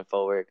see going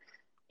forward.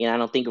 I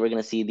don't think we're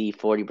going to see the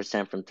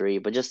 40% from three,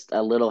 but just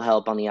a little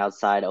help on the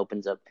outside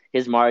opens up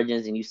his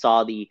margins. And you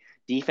saw the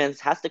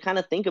defense has to kind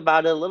of think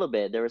about it a little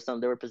bit. There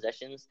were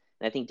possessions,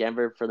 and I think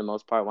Denver, for the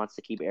most part, wants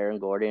to keep Aaron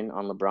Gordon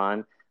on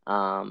LeBron,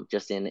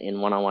 just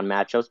in one-on-one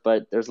matchups.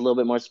 But there's a little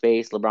bit more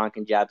space. LeBron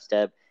can jab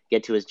step,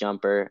 get to his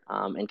jumper,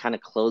 and kind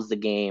of close the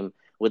game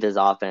with his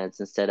offense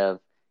instead of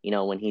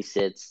when he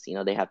sits,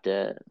 they have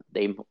to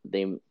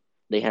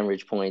they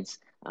hemorrhage points.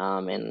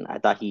 And I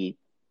thought he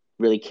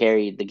really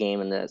carried the game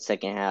in the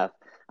second half.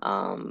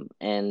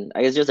 And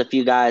I guess just a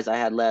few guys I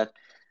had left.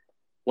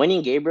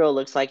 Wenyen Gabriel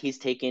looks like he's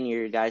taking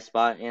your guy's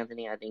spot,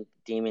 Anthony. I think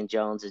Damian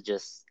Jones is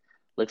just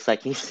looks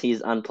like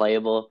he's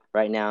unplayable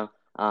right now.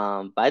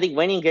 But I think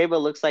Wenyen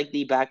Gabriel looks like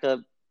the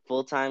backup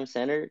full-time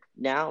center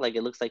now. Like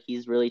it looks like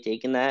he's really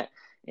taken that,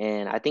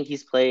 and I think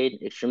he's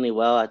played extremely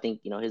well. I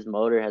think his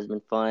motor has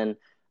been fun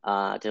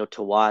to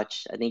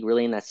watch. I think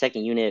really in that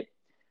second unit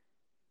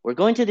we're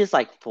going to this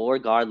like four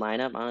guard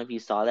lineup. I don't know if you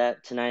saw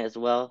that tonight as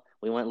well.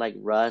 We went like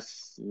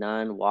Russ,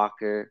 Nunn,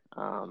 Walker.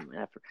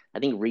 I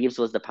think Reeves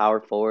was the power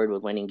forward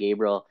with Wenyen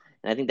Gabriel,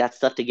 and I think that's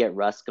stuff to get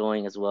Russ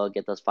going as well,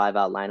 get those five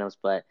out lineups.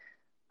 But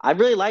I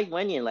really like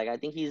Wenyen. Like I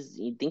think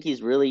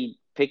he's really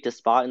picked a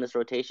spot in this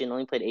rotation.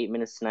 Only played 8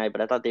 minutes tonight,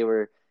 but I thought they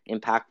were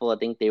impactful. I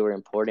think they were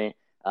important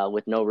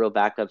with no real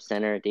backup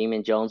center.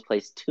 Damian Jones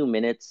plays 2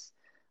 minutes,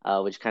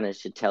 which kind of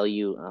should tell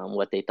you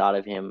what they thought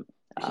of him.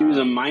 He was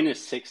a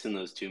 -6 in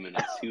those 2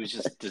 minutes. He was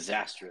just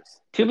disastrous.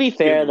 To be Good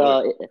fair,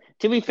 Lord.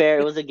 though,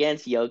 it was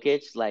against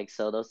Jokic. Like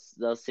so,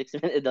 those 6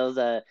 minutes,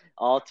 those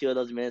all two of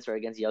those minutes were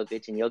against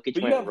Jokic, and Jokic But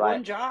you went have right.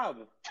 one job.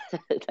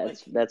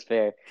 That's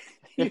fair.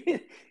 I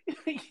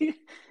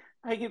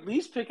could at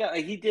least pick up.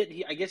 He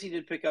did. I guess he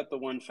did pick up the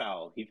one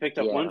foul. He picked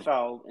up one Yeah,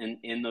 foul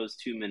in those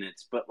 2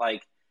 minutes. But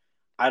like,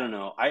 I don't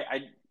know.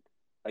 I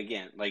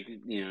again, like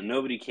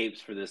nobody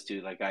capes for this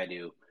dude like I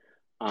do.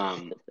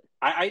 Um,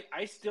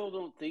 I still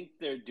don't think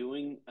they're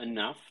doing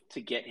enough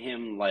to get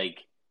him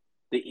like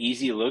the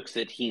easy looks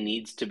that he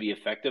needs to be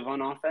effective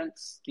on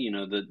offense.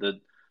 The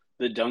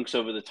dunks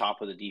over the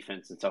top of the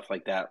defense and stuff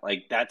like that.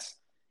 Like that's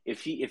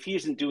if he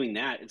isn't doing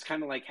that, it's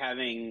kind of like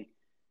having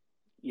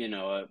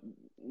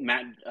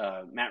Matt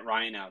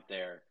Ryan out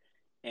there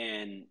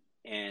and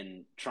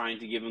trying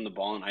to give him the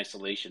ball in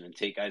isolation and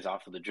take guys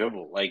off of the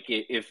dribble. Like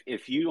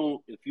if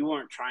you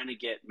aren't trying to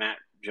get Matt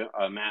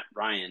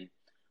Ryan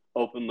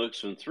open looks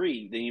from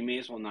three, then you may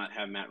as well not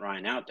have Matt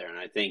Ryan out there. And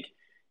I think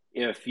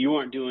if you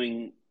aren't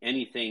doing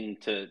anything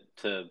to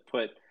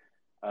put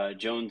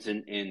Jones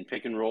in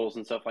pick and rolls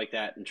and stuff like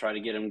that and try to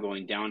get him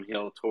going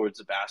downhill towards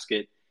the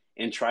basket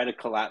and try to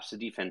collapse the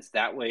defense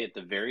that way at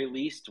the very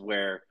least,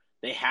 where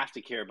they have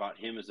to care about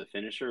him as a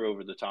finisher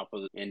over the top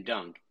of and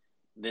dunk,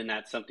 then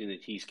that's something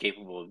that he's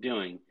capable of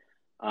doing.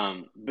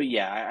 But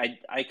yeah,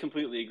 I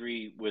completely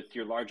agree with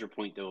your larger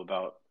point though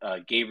about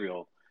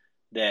Gabriel,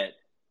 that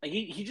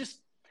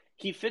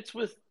he fits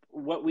with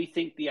what we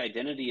think the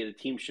identity of the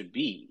team should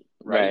be,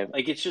 right? right.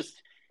 Like it's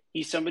just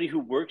he's somebody who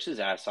works his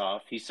ass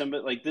off. He's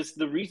somebody like this.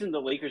 The reason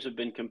the Lakers have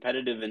been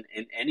competitive in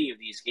any of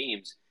these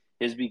games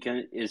has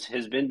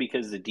been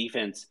because the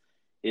defense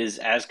is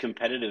as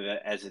competitive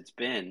as it's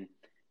been,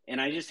 and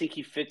I just think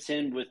he fits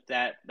in with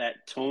that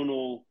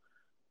tonal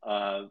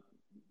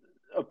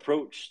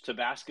approach to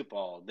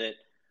basketball. That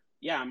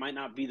yeah, I might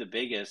not be the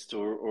biggest,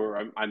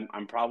 or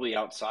I'm probably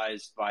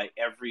outsized by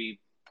every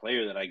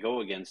player that I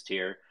go against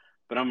here,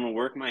 but I'm going to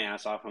work my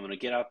ass off. I'm going to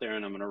get out there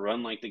and I'm going to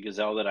run like the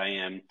gazelle that I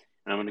am, and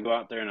I'm going to go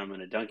out there and I'm going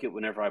to dunk it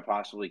whenever I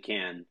possibly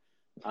can.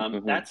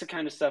 Mm-hmm. That's the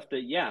kind of stuff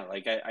that yeah,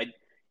 like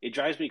it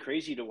drives me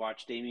crazy to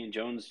watch Damian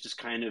Jones just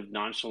kind of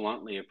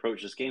nonchalantly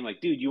approach this game. Like,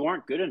 dude, you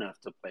aren't good enough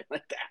to play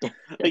like that.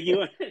 Like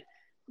you.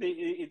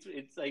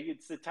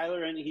 It's the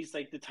Tyler Ennis. He's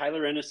like the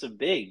Tyler Ennis of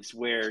bigs,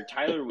 where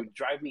Tyler would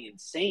drive me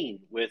insane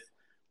with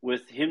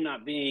him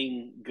not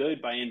being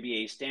good by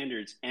NBA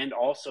standards and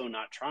also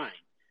not trying.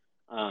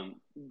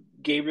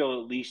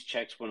 Gabriel at least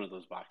checks one of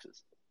those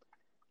boxes.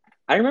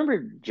 I remember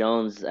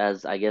Jones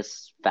as, I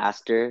guess,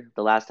 faster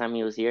the last time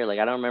he was here. Like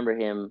I don't remember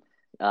him.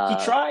 He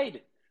Uh,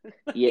 tried.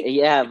 yeah, Like,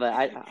 yeah, but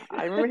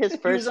I remember his he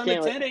was first on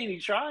the stint. 10A and he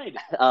tried.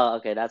 Oh,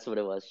 okay, that's what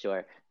it was.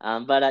 Sure.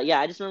 But yeah,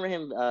 I just remember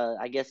him.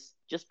 I guess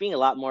just being a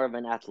lot more of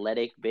an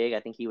athletic big.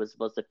 I think he was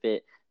supposed to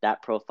fit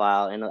that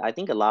profile, and I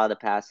think a lot of the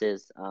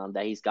passes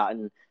that he's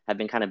gotten have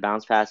been kind of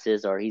bounce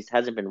passes, or he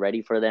hasn't been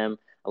ready for them.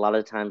 A lot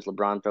of the times,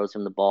 LeBron throws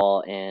him the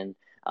ball, and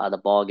the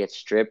ball gets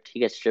stripped. He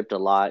gets stripped a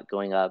lot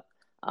going up,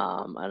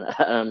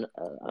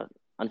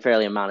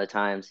 unfairly amount of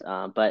times.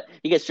 But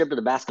he gets stripped of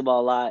the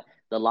basketball a lot.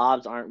 The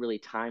lobs aren't really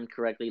timed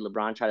correctly.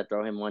 LeBron tried to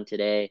throw him one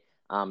today.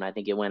 And I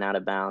think it went out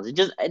of bounds.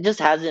 It just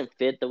hasn't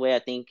fit the way I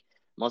think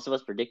most of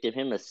us predicted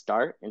him to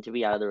start, and to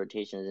be out of the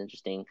rotation is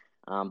interesting.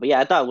 But yeah,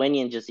 I thought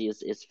Wenyan just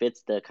is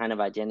fits the kind of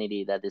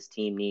identity that this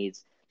team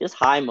needs. Just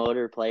high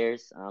motor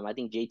players. I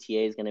think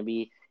JTA is going to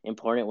be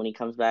important when he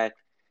comes back.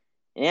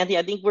 And Anthony,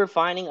 I think we're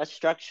finding a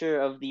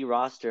structure of the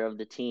roster of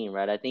the team,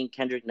 right? I think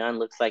Kendrick Nunn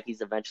looks like he's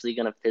eventually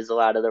going to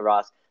fizzle out of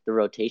the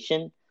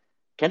rotation.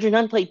 Kendrick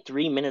Nunn played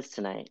 3 minutes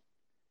tonight,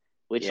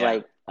 which Yeah.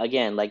 like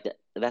again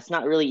that's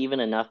not really even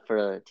enough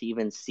for to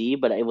even see,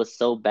 but it was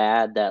so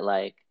bad that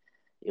like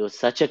it was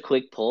such a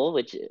quick pull,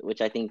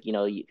 which I think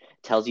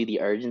tells you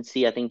the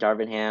urgency I think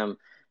Darvin Ham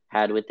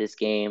had with this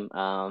game.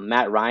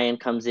 Matt Ryan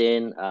comes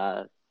in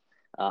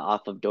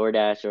off of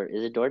DoorDash, or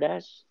is it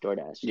DoorDash?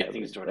 DoorDash, Yeah, I I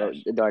think it's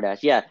believe. DoorDash. DoorDash,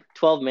 yeah.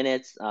 12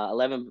 minutes,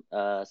 11,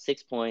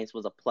 6 points,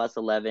 was a plus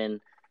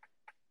 11.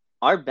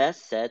 Our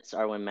best sets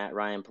are when Matt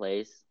Ryan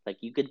plays. Like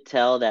you could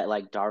tell that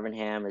like Darvin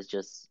Ham is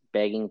just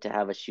begging to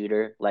have a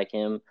shooter like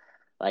him.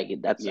 I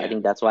Yeah.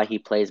 think that's why he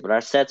plays. But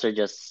our sets are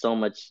just so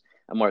much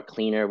more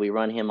cleaner. We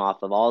run him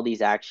off of all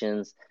these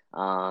actions,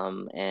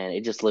 and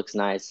it just looks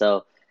nice.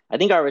 So I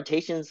think our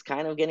rotation's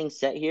kind of getting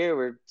set here.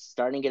 We're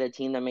starting to get a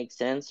team that makes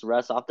sense.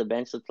 Russ off the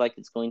bench looks like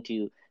it's going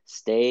to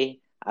stay,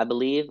 I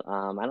believe.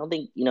 I don't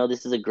think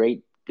this is a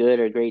good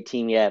or great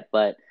team yet,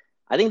 but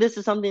I think this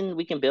is something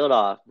we can build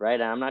off,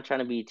 right? And I'm not trying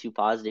to be too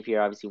positive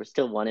here. Obviously, we're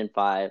still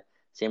 1-5,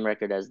 same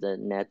record as the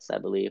Nets, I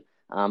believe.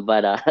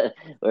 But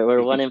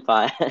we're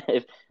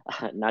 1-5.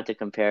 Not to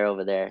compare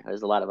over there.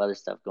 There's a lot of other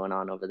stuff going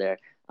on over there.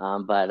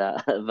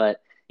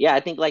 But yeah, I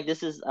think like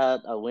this is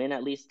a win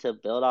at least to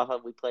build off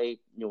of. We play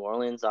New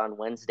Orleans on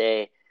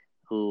Wednesday,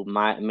 who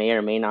may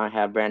or may not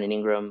have Brandon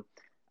Ingram.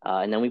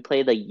 And then we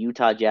play the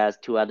Utah Jazz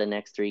 2 out of the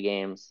next 3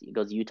 games. It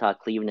goes Utah,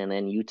 Cleveland, and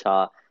then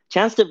Utah.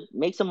 Chance to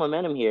make some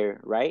momentum here,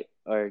 right?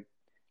 Or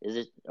is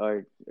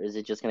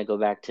it just gonna go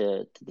back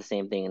to the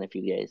same thing in a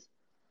few days?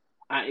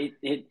 I'm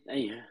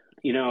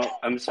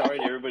sorry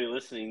to everybody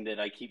listening that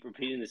I keep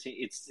repeating this.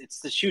 It's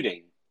the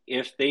shooting.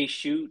 If they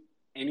shoot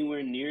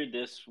anywhere near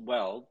this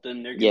well,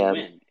 then they're going to Yeah,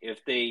 win.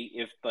 If they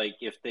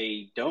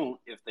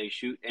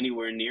shoot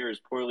anywhere near as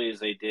poorly as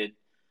they did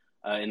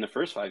in the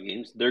first 5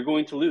 games, they're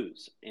going to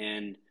lose.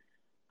 And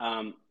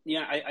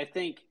yeah, I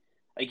think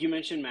like you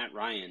mentioned Matt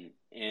Ryan,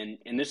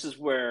 and this is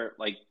where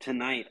like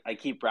tonight I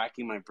keep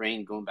racking my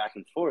brain going back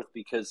and forth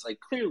because like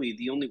clearly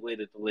the only way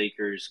that the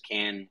Lakers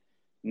can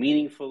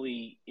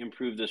meaningfully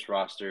improve this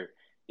roster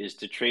is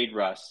to trade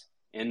Russ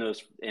and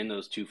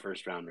those 2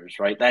 first rounders,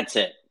 right? That's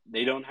it.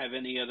 They don't have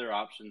any other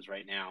options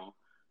right now.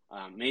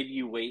 Maybe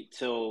you wait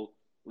till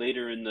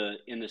later in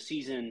the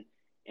season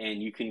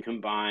and you can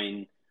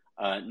combine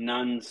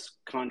Nunn's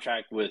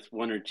contract with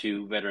 1 or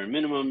 2 veteran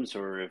minimums,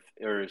 or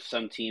if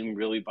some team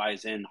really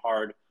buys in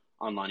hard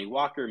on Lonnie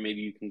Walker,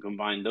 maybe you can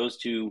combine those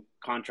 2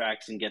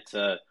 contracts and get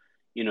to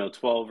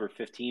 12 or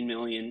 15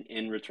 million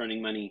in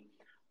returning money.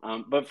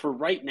 But for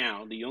right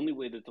now, the only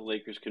way that the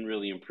Lakers can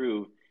really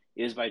improve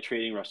is by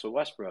trading Russell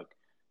Westbrook.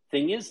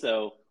 Thing is,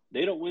 though,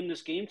 they don't win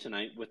this game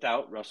tonight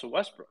without Russell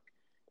Westbrook,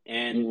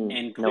 and no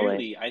way.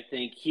 clearly, I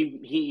think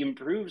he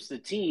improves the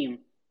team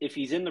if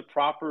he's in the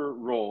proper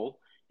role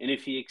and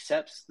if he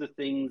accepts the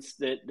things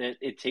that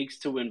it takes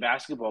to win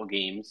basketball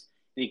games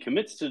and he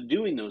commits to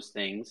doing those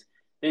things,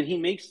 then he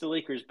makes the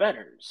Lakers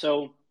better.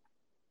 So,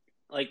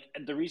 like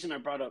the reason I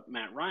brought up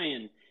Matt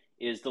Ryan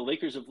is the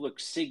Lakers have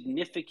looked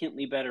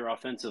significantly better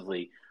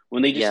offensively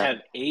when they just Yeah,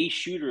 have a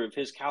shooter of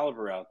his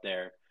caliber out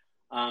there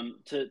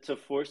to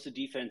force the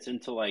defense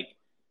into like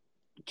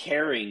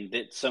caring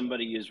that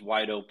somebody is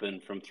wide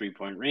open from 3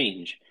 point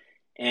range.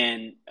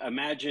 And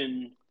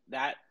imagine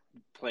that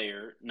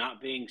player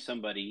not being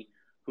somebody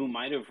who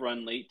might have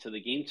run late to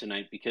the game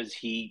tonight because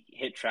he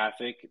hit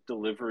traffic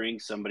delivering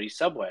somebody's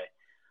Subway.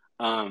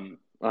 Um,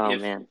 oh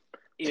if man.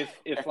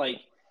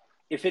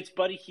 if it's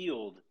Buddy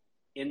Hield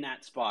in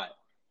that spot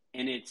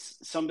and it's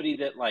somebody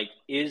that like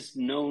is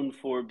known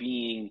for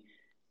being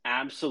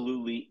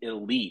absolutely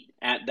elite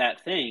at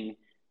that thing,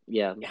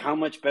 Yeah, how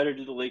much better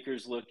do the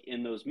Lakers look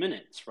in those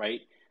minutes,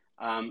 right?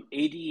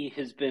 AD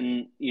has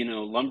been,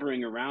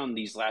 lumbering around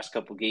these last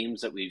couple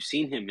games that we've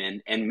seen him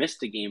in and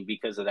missed a game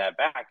because of that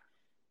back.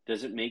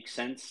 Does it make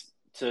sense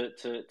to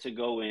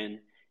go in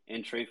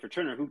and trade for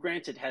Turner, who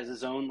granted has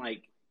his own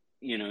like,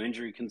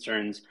 injury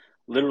concerns,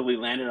 literally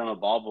landed on a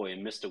ball boy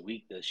and missed a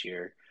week this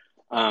year.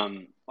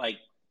 Like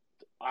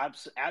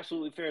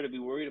absolutely fair to be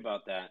worried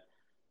about that.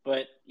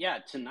 But yeah,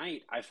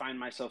 tonight I find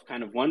myself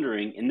kind of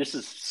wondering, and this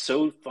is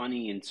so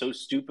funny and so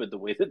stupid the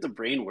way that the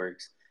brain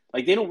works.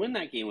 Like they don't win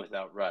that game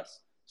without Russ.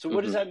 So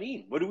what does Hmm. that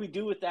mean? What do we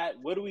do with that?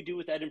 What do we do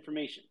with that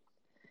information?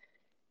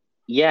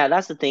 Yeah,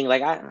 that's the thing.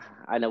 Like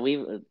I know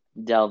we've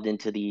delved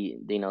into the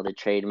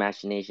trade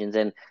machinations,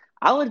 and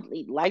I would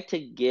like to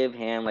give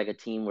him like a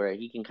team where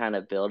he can kind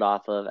of build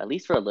off of at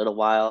least for a little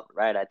while,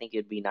 right? I think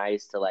it'd be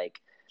nice to like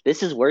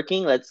this is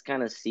working. Let's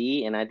kind of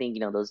see, and I think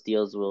those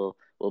deals will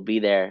be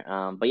there.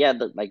 But yeah,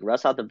 like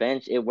Russ off the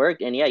bench, it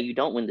worked, and yeah, you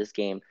don't win this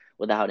game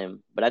without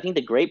him. But I think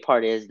the great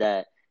part is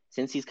that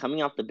since he's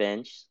coming off the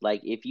bench,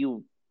 like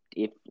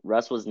if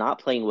Russ was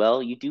not playing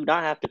well, you do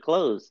not have to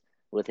close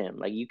with him.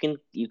 Like you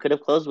could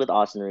have closed with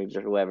Austin Reeves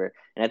or whoever.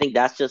 And I think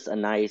that's just a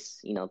nice,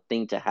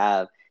 thing to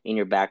have in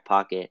your back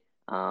pocket.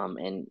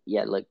 And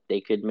yeah, look,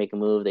 they could make a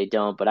move, they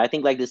don't. But I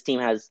think like this team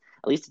has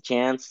at least a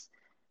chance.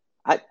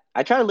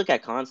 I try to look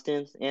at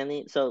constants,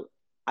 and so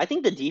I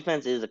think the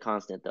defense is a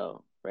constant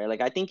though, right?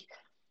 Like I think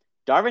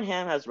Darvin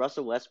Ham has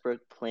Russell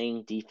Westbrook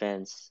playing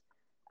defense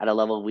at a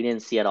level we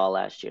didn't see at all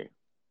last year,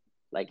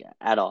 like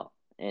at all.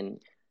 And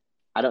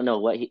I don't know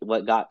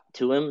what got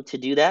to him to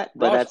do that,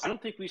 but Ross, that's I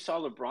don't think we saw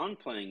LeBron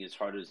playing as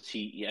hard as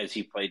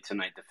he played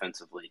tonight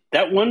defensively.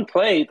 That one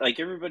play,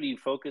 like everybody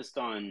focused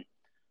on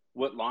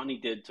what Lonnie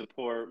did to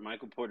poor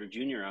Michael Porter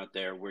Jr. out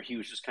there, where he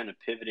was just kind of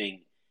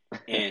pivoting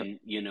and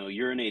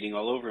urinating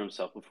all over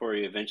himself before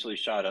he eventually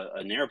shot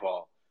an air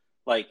ball.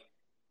 Like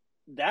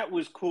that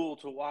was cool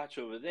to watch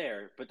over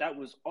there, but that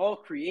was all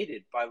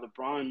created by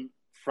LeBron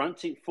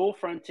full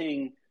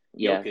fronting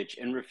yeah. Jokic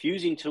and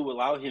refusing to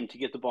allow him to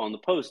get the ball in the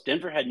post.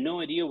 Denver had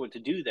no idea what to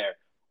do there.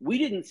 We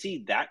didn't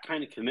see that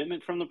kind of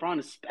commitment from LeBron,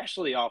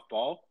 especially off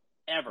ball,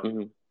 ever.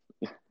 Hmm.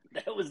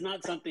 That was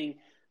not something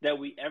that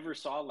we ever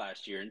saw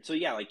last year. And so,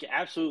 yeah, like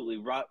absolutely,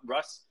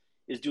 Russ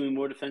is doing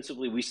more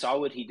defensively. We saw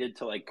what he did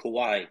to like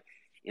Kawhi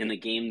in the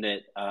game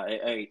that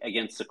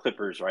against the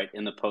Clippers, right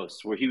in the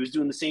post, where he was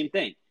doing the same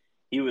thing.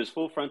 He was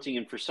full fronting,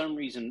 and for some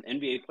reason,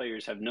 NBA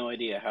players have no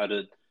idea how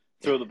to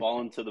throw the ball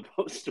into the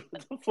post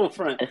with the full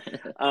front.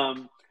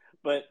 Um,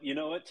 but you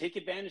know what? Take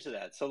advantage of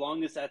that. So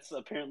long as that's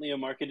apparently a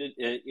marketed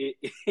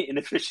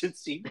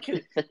inefficiency,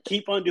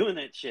 keep on doing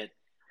that shit.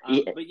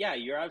 Yeah, But yeah,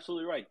 you're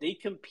absolutely right. They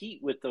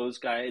compete with those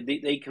guys.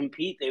 They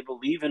compete. They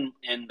believe in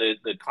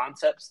the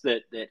concepts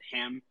that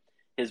Ham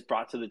has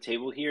brought to the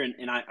table here,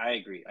 and I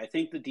agree. I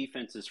think the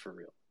defense is for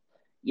real.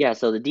 yeah.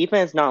 So the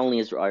defense not only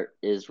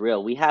is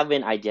real, we have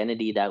an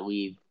identity that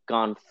we've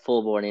gone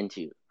full board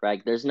into.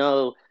 Right? There's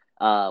no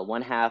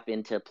one half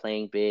into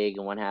playing big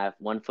and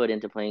one foot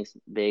into playing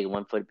big and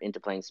one foot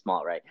into playing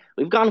small. Right?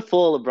 We've gone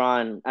full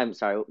LeBron. I'm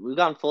sorry, we've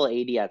gone full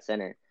AD at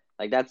center.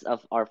 Like that's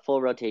our full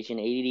rotation.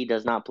 AD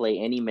does not play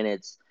any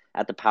minutes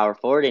at the power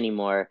forward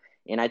anymore.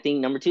 And I think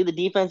number two, the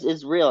defense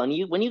is real.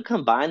 And when you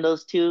combine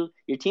those two,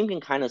 your team can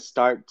kind of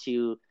start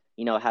to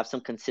have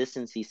some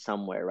consistency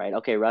somewhere, right?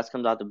 Okay, Russ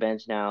comes off the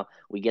bench now.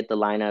 We get the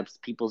lineups.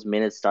 People's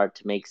minutes start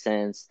to make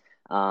sense.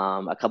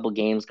 A couple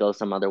games go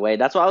some other way.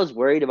 That's why I was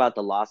worried about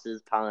the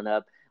losses piling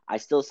up. I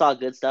still saw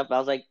good stuff, but I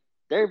was like,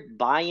 their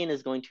buy-in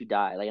is going to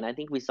die. Like, and I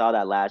think we saw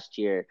that last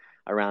year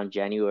around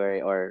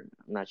January, or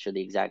I'm not sure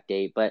the exact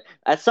date, but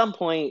at some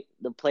point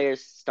the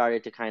players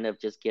started to kind of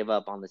just give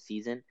up on the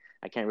season.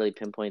 I can't really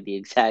pinpoint the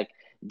exact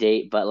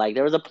date, but like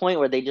there was a point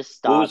where they just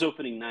What was stopped.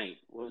 opening night?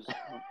 What was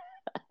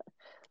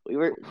We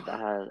were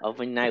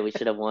opening night. We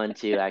should have won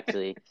too,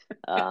 actually.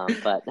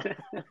 But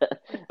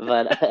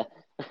but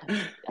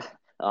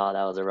oh,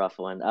 that was a rough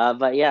one.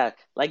 But yeah,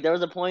 like there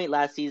was a point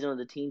last season where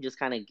the team just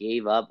kind of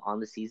gave up on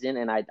the season,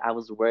 and I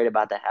was worried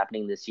about that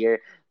happening this year.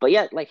 But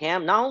yeah, like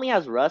Ham not only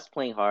has Russ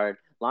playing hard,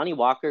 Lonnie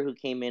Walker, who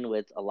came in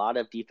with a lot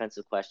of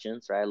defensive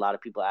questions, right? A lot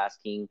of people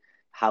asking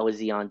how is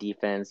he on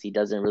defense? He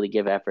doesn't really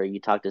give effort. You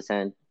talk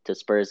to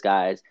Spurs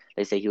guys,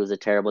 they say he was a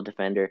terrible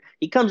defender.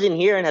 He comes in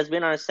here and has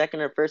been our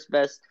second or first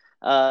best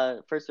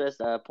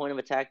point of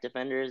attack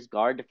defenders,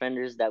 guard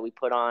defenders that we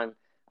put on.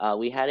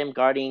 We had him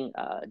guarding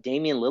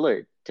Damian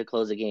Lillard to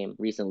close a game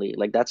recently.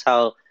 Like that's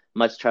how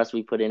much trust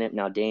we put in it.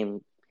 Now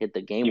Dame hit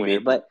the game he winner,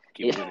 made the but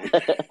game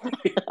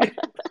winner?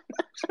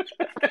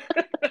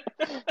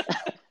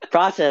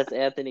 process,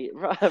 Anthony,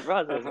 process.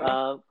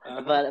 Uh-huh.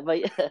 Uh-huh. But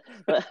yeah,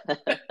 but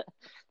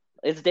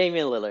it's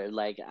Damian Lillard.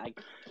 Like I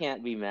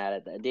can't be mad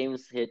at that.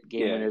 Dame's hit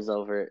game Yeah. winners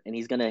over, and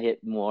he's gonna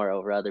hit more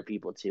over other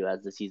people too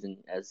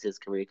as his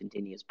career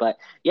continues. But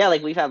yeah,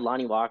 like we've had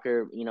Lonnie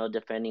Walker,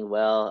 defending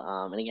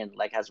well, and again,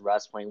 like has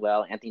Russ playing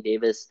well. Anthony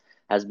Davis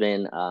has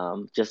been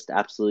just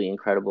absolutely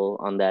incredible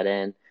on that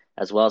end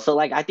as well. So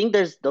like I think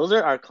those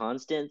are our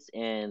constants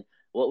and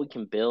what we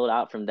can build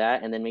out from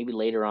that, and then maybe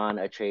later on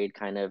a trade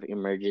kind of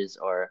emerges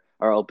or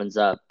opens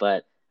up.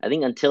 But I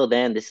think until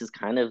then, this is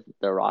kind of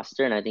the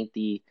roster, and I think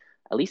the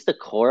at least the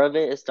core of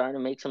it is starting to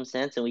make some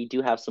sense. And we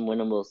do have some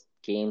winnable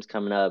games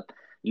coming up.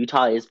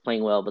 Utah is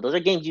playing well, but those are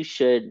games you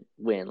should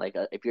win. Like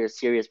if you're a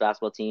serious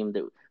basketball team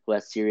who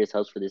has serious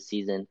hopes for this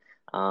season,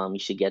 you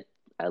should get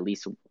at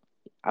least.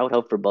 I would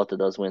hope for both of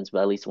those wins,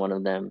 but at least one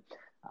of them.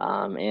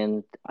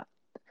 And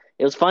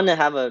it was fun to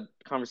have a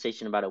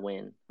conversation about a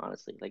win.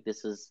 Honestly, like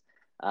this is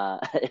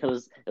it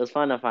was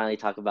fun to finally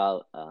talk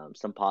about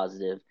some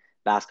positive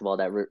basketball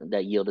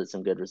that yielded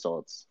some good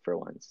results for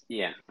once.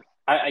 Yeah.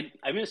 I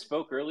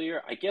misspoke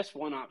earlier. I guess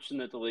one option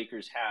that the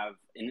Lakers have,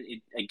 and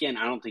again,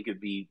 I don't think it'd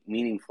be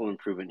meaningful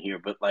improvement here,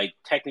 but like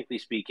technically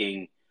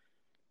speaking,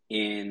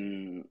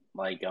 in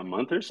like a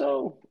month or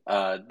so,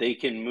 they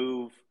can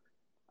move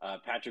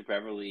Patrick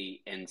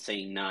Beverly and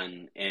say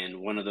none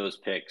and one of those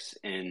picks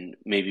and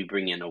maybe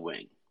bring in a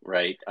wing,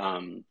 right?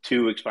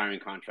 Two expiring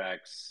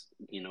contracts.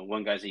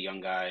 One guy's a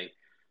young guy.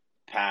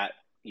 Pat,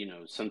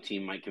 some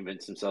team might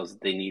convince themselves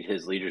that they need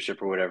his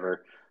leadership or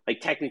whatever.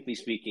 Like technically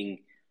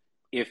speaking,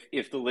 if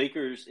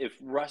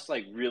Russ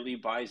like really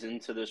buys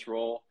into this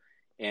role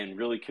and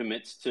really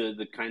commits to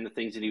the kind of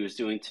things that he was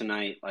doing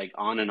tonight, like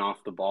on and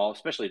off the ball,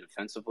 especially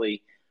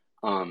defensively,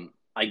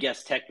 I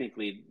guess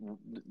technically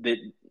that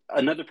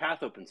another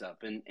path opens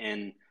up,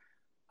 and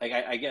like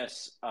I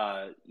guess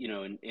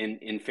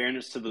in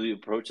fairness to the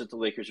approach that the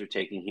Lakers are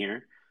taking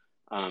here,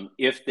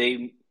 if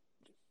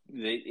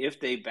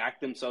they back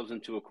themselves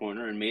into a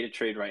corner and made a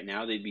trade right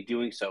now, they'd be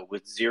doing so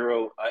with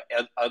zero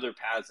other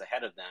paths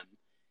ahead of them.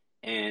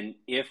 And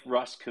if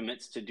Russ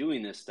commits to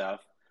doing this stuff,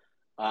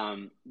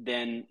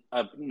 then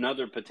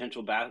another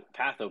potential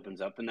path opens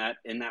up, and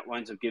that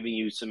winds up giving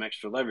you some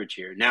extra leverage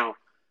here. Now,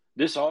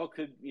 this all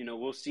could,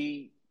 we'll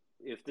see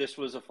if this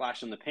was a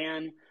flash in the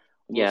pan.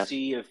 We'll Yeah,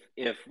 see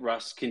if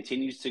Russ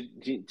continues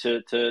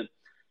to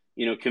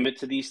commit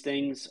to these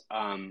things.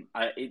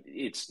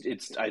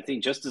 It's I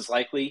think just as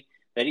likely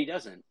that he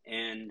doesn't,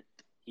 and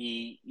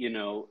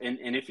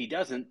and if he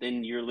doesn't,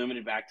 then you're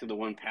limited back to the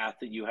one path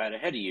that you had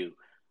ahead of you.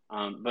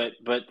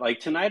 But like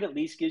tonight at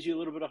least gives you a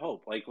little bit of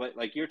hope.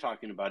 Like you're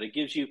talking about, it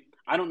gives you.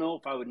 I don't know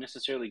if I would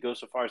necessarily go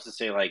so far as to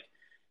say like,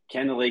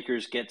 can the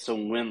Lakers get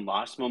some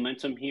win-loss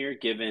momentum here,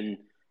 given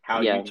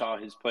how yeah, Utah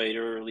has played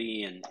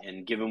early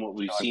and given what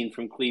we've sure. seen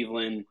from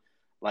Cleveland.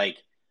 Like,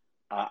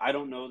 I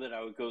don't know that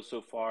I would go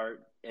so far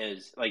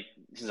as like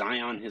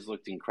Zion has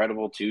looked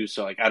incredible too.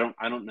 So like I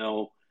don't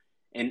know.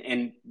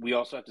 And we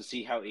also have to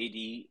see how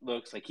AD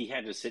looks. Like he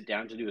had to sit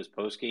down to do his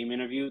post game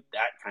interview.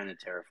 That kind of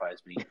terrifies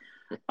me.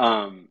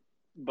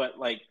 But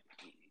like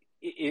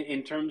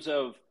in terms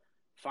of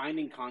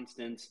finding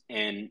constants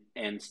and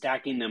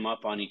stacking them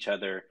up on each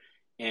other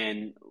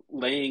and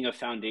laying a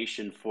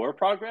foundation for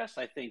progress,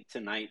 I think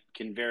tonight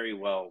can very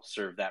well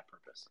serve that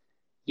purpose.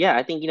 Yeah,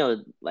 I think,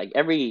 like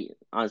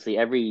honestly,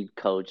 every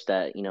coach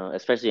that,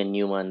 especially a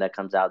new one that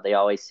comes out, they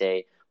always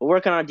say, we'll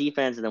work on our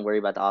defense and then worry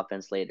about the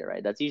offense later,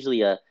 right? That's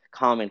usually a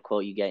common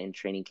quote you get in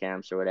training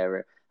camps or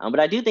whatever. But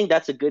I do think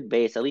that's a good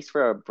base, at least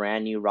for a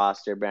brand new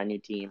roster, brand new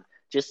team.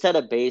 Just set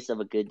a base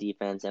of a good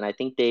defense, and I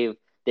think they've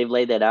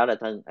laid that out.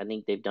 I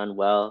think they've done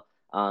well.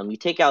 You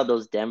take out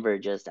those Denver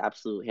just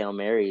absolute Hail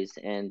Marys,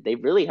 and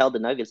they've really held the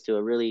Nuggets to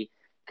a really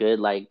good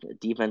like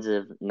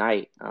defensive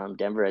night.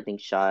 Denver, I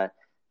think, shot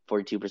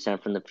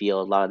 42% from the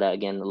field. A lot of that,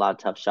 again, a lot of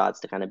tough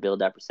shots to kind of build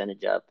that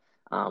percentage up.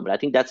 But I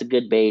think that's a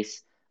good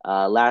base.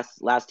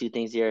 Last two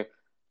things here.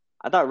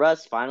 I thought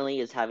Russ finally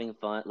is having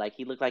fun. Like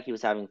he looked like he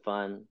was having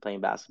fun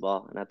playing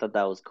basketball, and I thought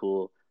that was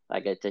cool.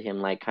 Like to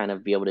him, like kind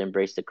of be able to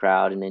embrace the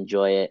crowd and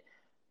enjoy it.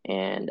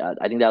 And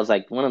I think that was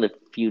like one of the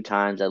few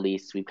times, at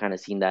least, we've kind of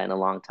seen that in a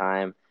long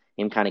time.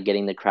 Him kind of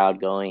getting the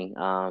crowd going.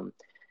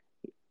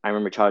 I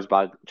remember Charles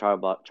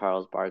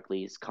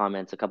Barkley's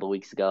comments a couple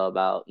weeks ago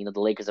about the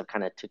Lakers have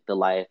kind of took the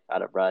life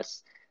out of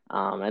Russ.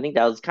 I think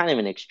that was kind of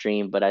an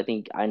extreme, but I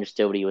think I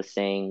understood what he was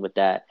saying with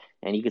that,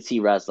 and you could see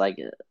Russ like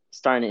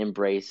starting to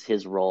embrace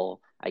his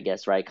role, I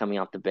guess, right, coming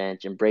off the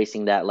bench,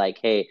 embracing that like,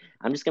 hey,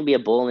 I'm just gonna be a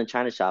bull in the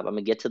china shop. I'm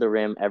gonna get to the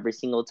rim every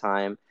single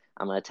time.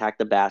 I'm gonna attack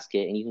the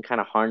basket, and you can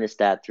kind of harness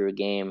that through a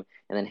game,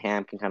 and then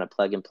Ham can kind of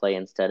plug and play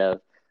instead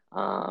of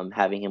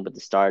having him with the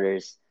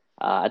starters.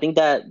 I think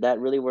that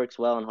really works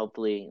well, and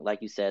hopefully,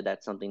 like you said,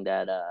 that's something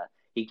that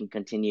he can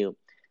continue.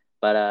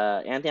 But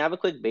Anthony, I have a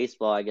quick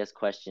baseball, I guess,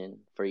 question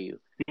for you.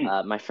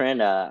 My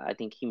friend, I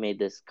think he made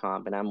this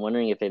comp, and I'm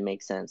wondering if it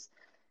makes sense.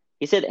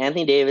 He said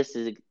Anthony Davis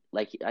is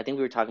like, I think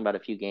we were talking about a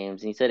few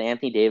games, and he said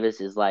Anthony Davis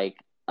is like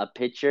a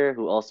pitcher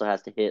who also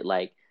has to hit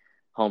like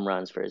home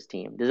runs for his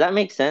team. Does that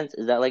make sense?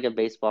 Is that like a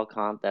baseball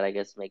comp that I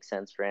guess makes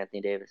sense for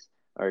Anthony Davis?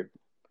 Or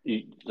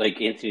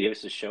Like Anthony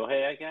Davis is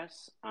Shohei, I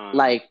guess.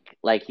 like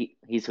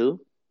he's who?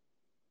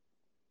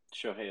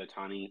 Shohei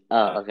Ohtani.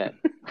 Oh, okay.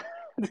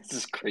 This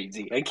is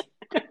crazy. Like,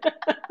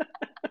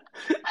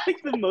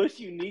 like the most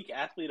unique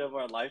athlete of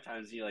our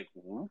lifetimes. You're like,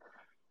 No, who's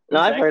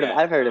that guy?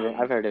 I've heard of him.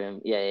 I've heard of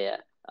him. Yeah, yeah, yeah.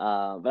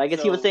 But I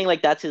guess he was So saying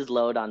like that's his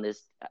load on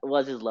this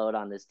was his load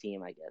on this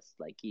team. I guess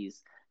like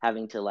he's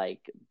having to like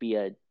be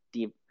a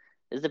deep.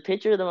 Is the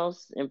pitcher the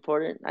most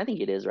important? I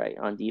think it is, right,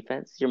 on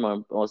defense. You're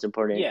most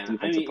important yeah, I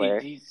defensive mean,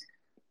 player.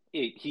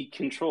 he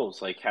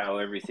controls like how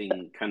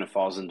everything kind of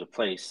falls into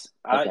place.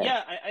 Okay,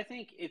 Yeah, I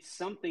think it's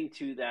something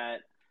to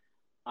that.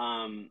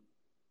 Um,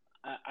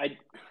 I,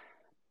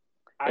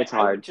 it's I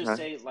would hard, just huh?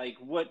 say like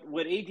what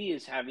AD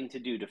is having to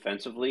do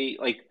defensively,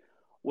 like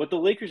what the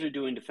Lakers are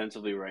doing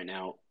defensively right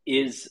now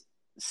is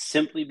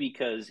simply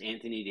because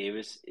Anthony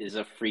Davis is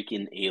a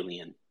freaking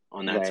alien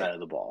on that Right. side of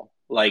the ball.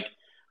 Like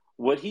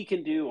what he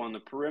can do on the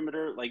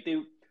perimeter, like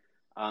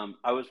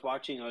I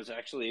was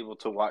actually able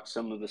to watch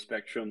some of the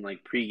Spectrum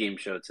like pregame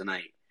show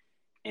tonight,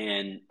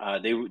 and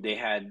they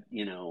had,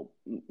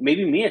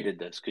 maybe Mia did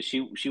this because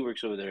she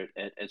works over there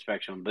at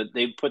Spectrum, but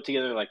they put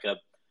together like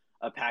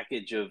a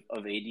package of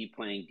AD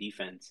playing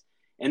defense,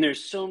 and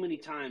there's so many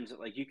times that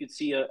like you could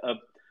see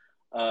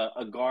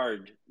a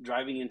guard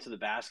driving into the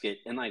basket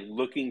and like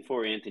looking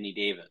for Anthony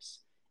Davis,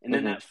 and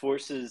then that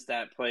forces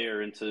that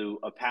player into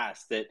a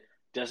pass that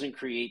doesn't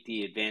create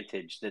the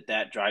advantage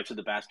that drive to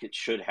the basket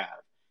should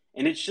have,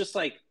 and it's just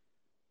like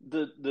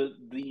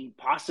the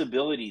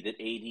possibility that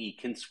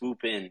AD can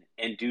swoop in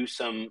and do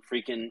some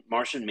freaking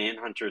Martian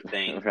Manhunter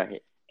thing,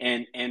 right,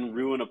 and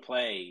ruin a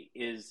play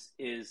is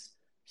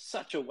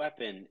such a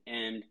weapon.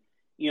 And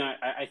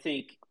I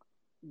think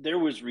there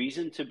was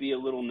reason to be a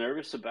little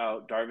nervous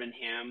about Darvin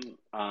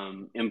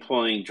Ham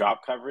employing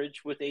drop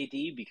coverage with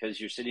AD, because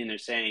you're sitting there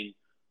saying,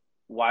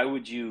 why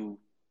would you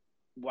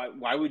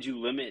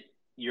limit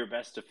your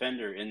best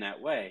defender in that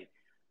way?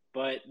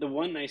 But the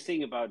one nice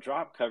thing about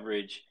drop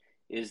coverage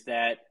is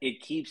that it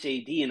keeps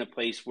AD in a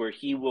place where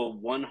he will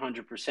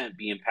 100%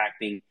 be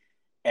impacting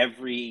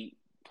every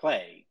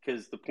play,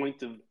 because the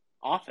point of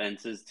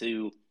offense is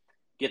to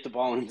get the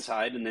ball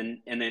inside and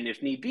then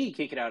if need be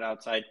kick it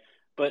outside.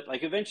 But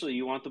like eventually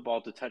you want the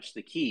ball to touch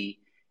the key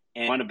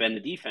and want to bend the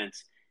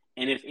defense.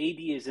 And if AD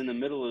is in the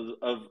middle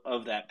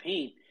of that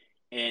paint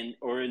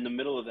or in the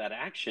middle of that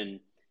action,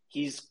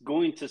 he's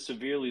going to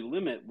severely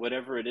limit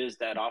whatever it is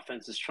that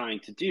offense is trying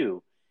to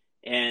do.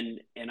 And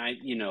I,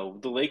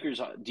 the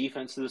Lakers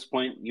defense to this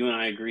point, you and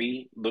I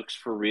agree, looks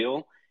for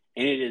real.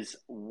 And it is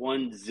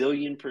 1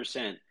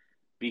 zillion%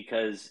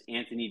 because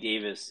Anthony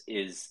Davis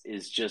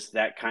is just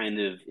that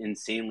kind of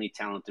insanely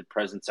talented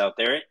presence out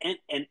there.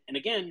 And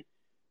again,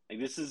 like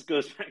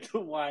goes back to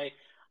why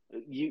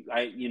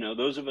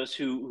those of us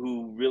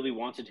who really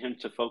wanted him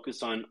to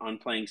focus on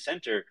playing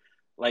center,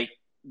 like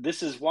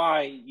this is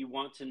why you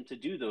want him to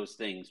do those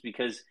things,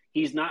 because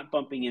he's not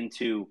bumping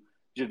into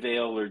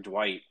JaVale or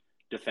Dwight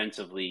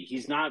defensively.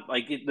 He's not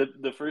like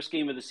the first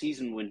game of the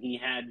season when he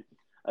had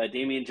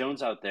Damian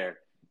Jones out there.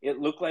 It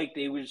looked like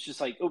they was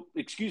just like, oh,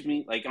 excuse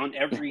me, like on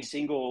every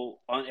single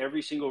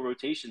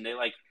rotation, they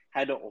like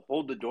had to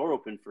hold the door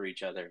open for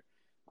each other.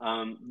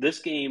 This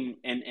game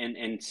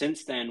and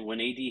since then,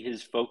 when AD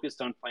has focused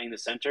on playing the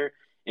center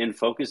and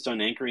focused on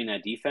anchoring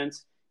that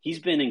defense, he's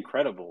been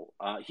incredible.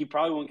 He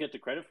probably won't get the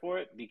credit for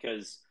it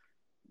because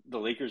the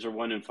Lakers are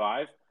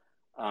 1-5.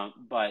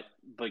 But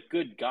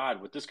good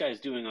God, what this guy is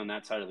doing on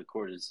that side of the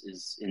court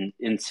is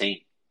insane.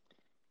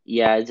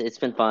 Yeah, it's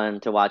been fun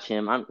to watch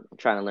him. I'm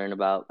trying to learn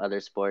about other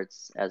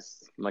sports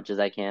as much as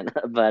I can,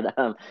 but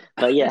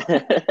yeah,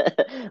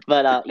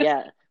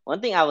 yeah.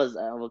 One thing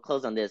we'll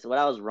close on this. What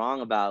I was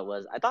wrong about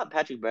was I thought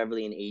Patrick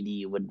Beverley and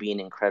AD would be an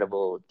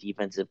incredible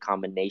defensive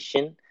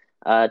combination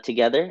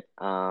together.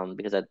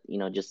 Because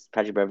just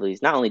Patrick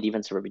Beverley's not only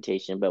defensive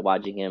reputation, but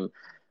watching him.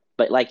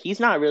 But like he's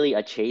not really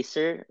a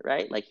chaser,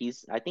 right? Like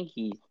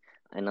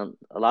I know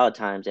a lot of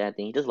times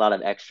Anthony, he does a lot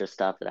of extra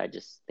stuff that I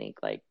just think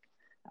like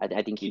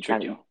I think he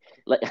kind of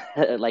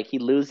like he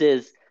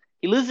loses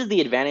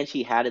the advantage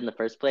he had in the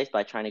first place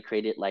by trying to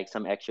create it like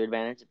some extra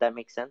advantage, if that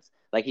makes sense.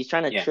 Like he's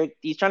trying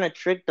to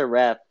trick the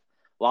ref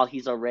while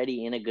he's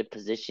already in a good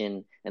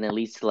position, and it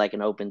leads to like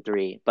an open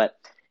three. But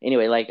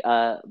anyway,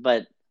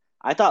 but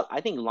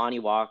I think Lonnie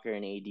Walker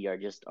and AD are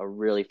just a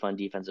really fun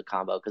defensive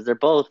combo because they're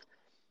both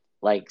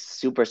like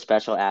super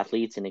special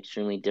athletes in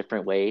extremely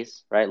different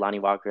ways, right? Lonnie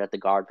Walker at the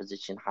guard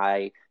position,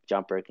 high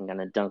jumper, can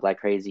kind of dunk like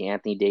crazy.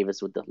 Anthony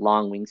Davis with the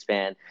long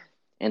wingspan,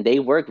 and they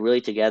work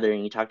really together.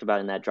 And you talked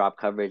about in that drop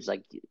coverage,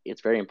 like it's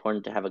very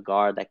important to have a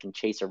guard that can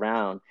chase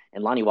around.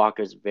 And Lonnie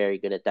Walker is very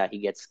good at that. He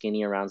gets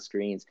skinny around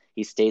screens.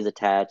 He stays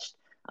attached.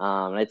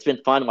 It's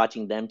been fun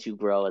watching them two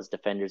grow as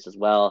defenders as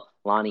well.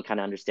 Lonnie kind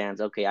of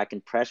understands, okay, I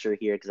can pressure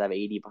here because I have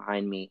AD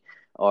behind me.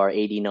 Or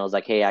AD knows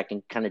like, hey, I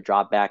can kind of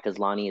drop back because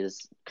Lonnie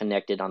is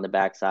connected on the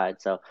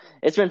backside. So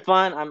it's been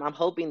fun. I'm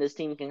hoping this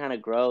team can kind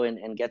of grow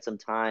and get some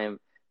time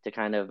to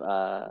kind of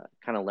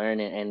learn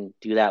and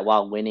do that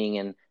while winning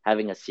and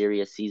having a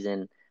serious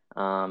season.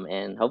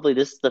 And hopefully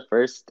this is the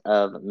first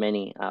of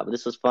many. But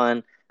this was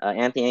fun.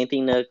 Anthony,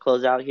 anything to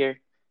close out here?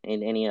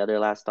 And any other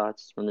last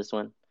thoughts from this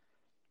one?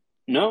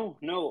 No.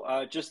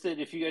 Just that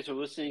if you guys are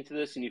listening to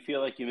this and you feel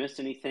like you missed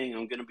anything,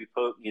 I'm going to be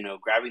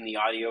grabbing the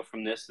audio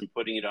from this and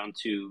putting it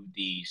onto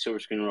the Silver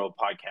Screen Roll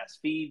podcast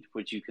feed,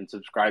 which you can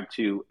subscribe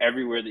to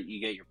everywhere that you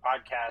get your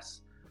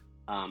podcasts.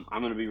 I'm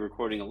going to be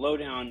recording a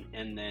lowdown,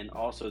 and then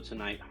also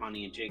tonight,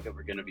 Hani and Jacob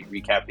are going to be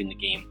recapping the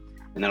game,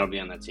 and that'll be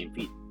on that same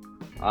feed.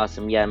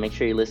 Awesome. Yeah, make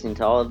sure you're listening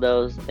to all of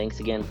those. Thanks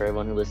again for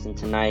everyone who listened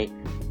tonight.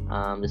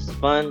 This is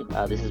fun.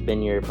 This has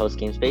been your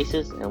post-game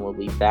spaces, and we'll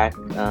be back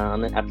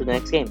after the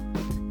next game.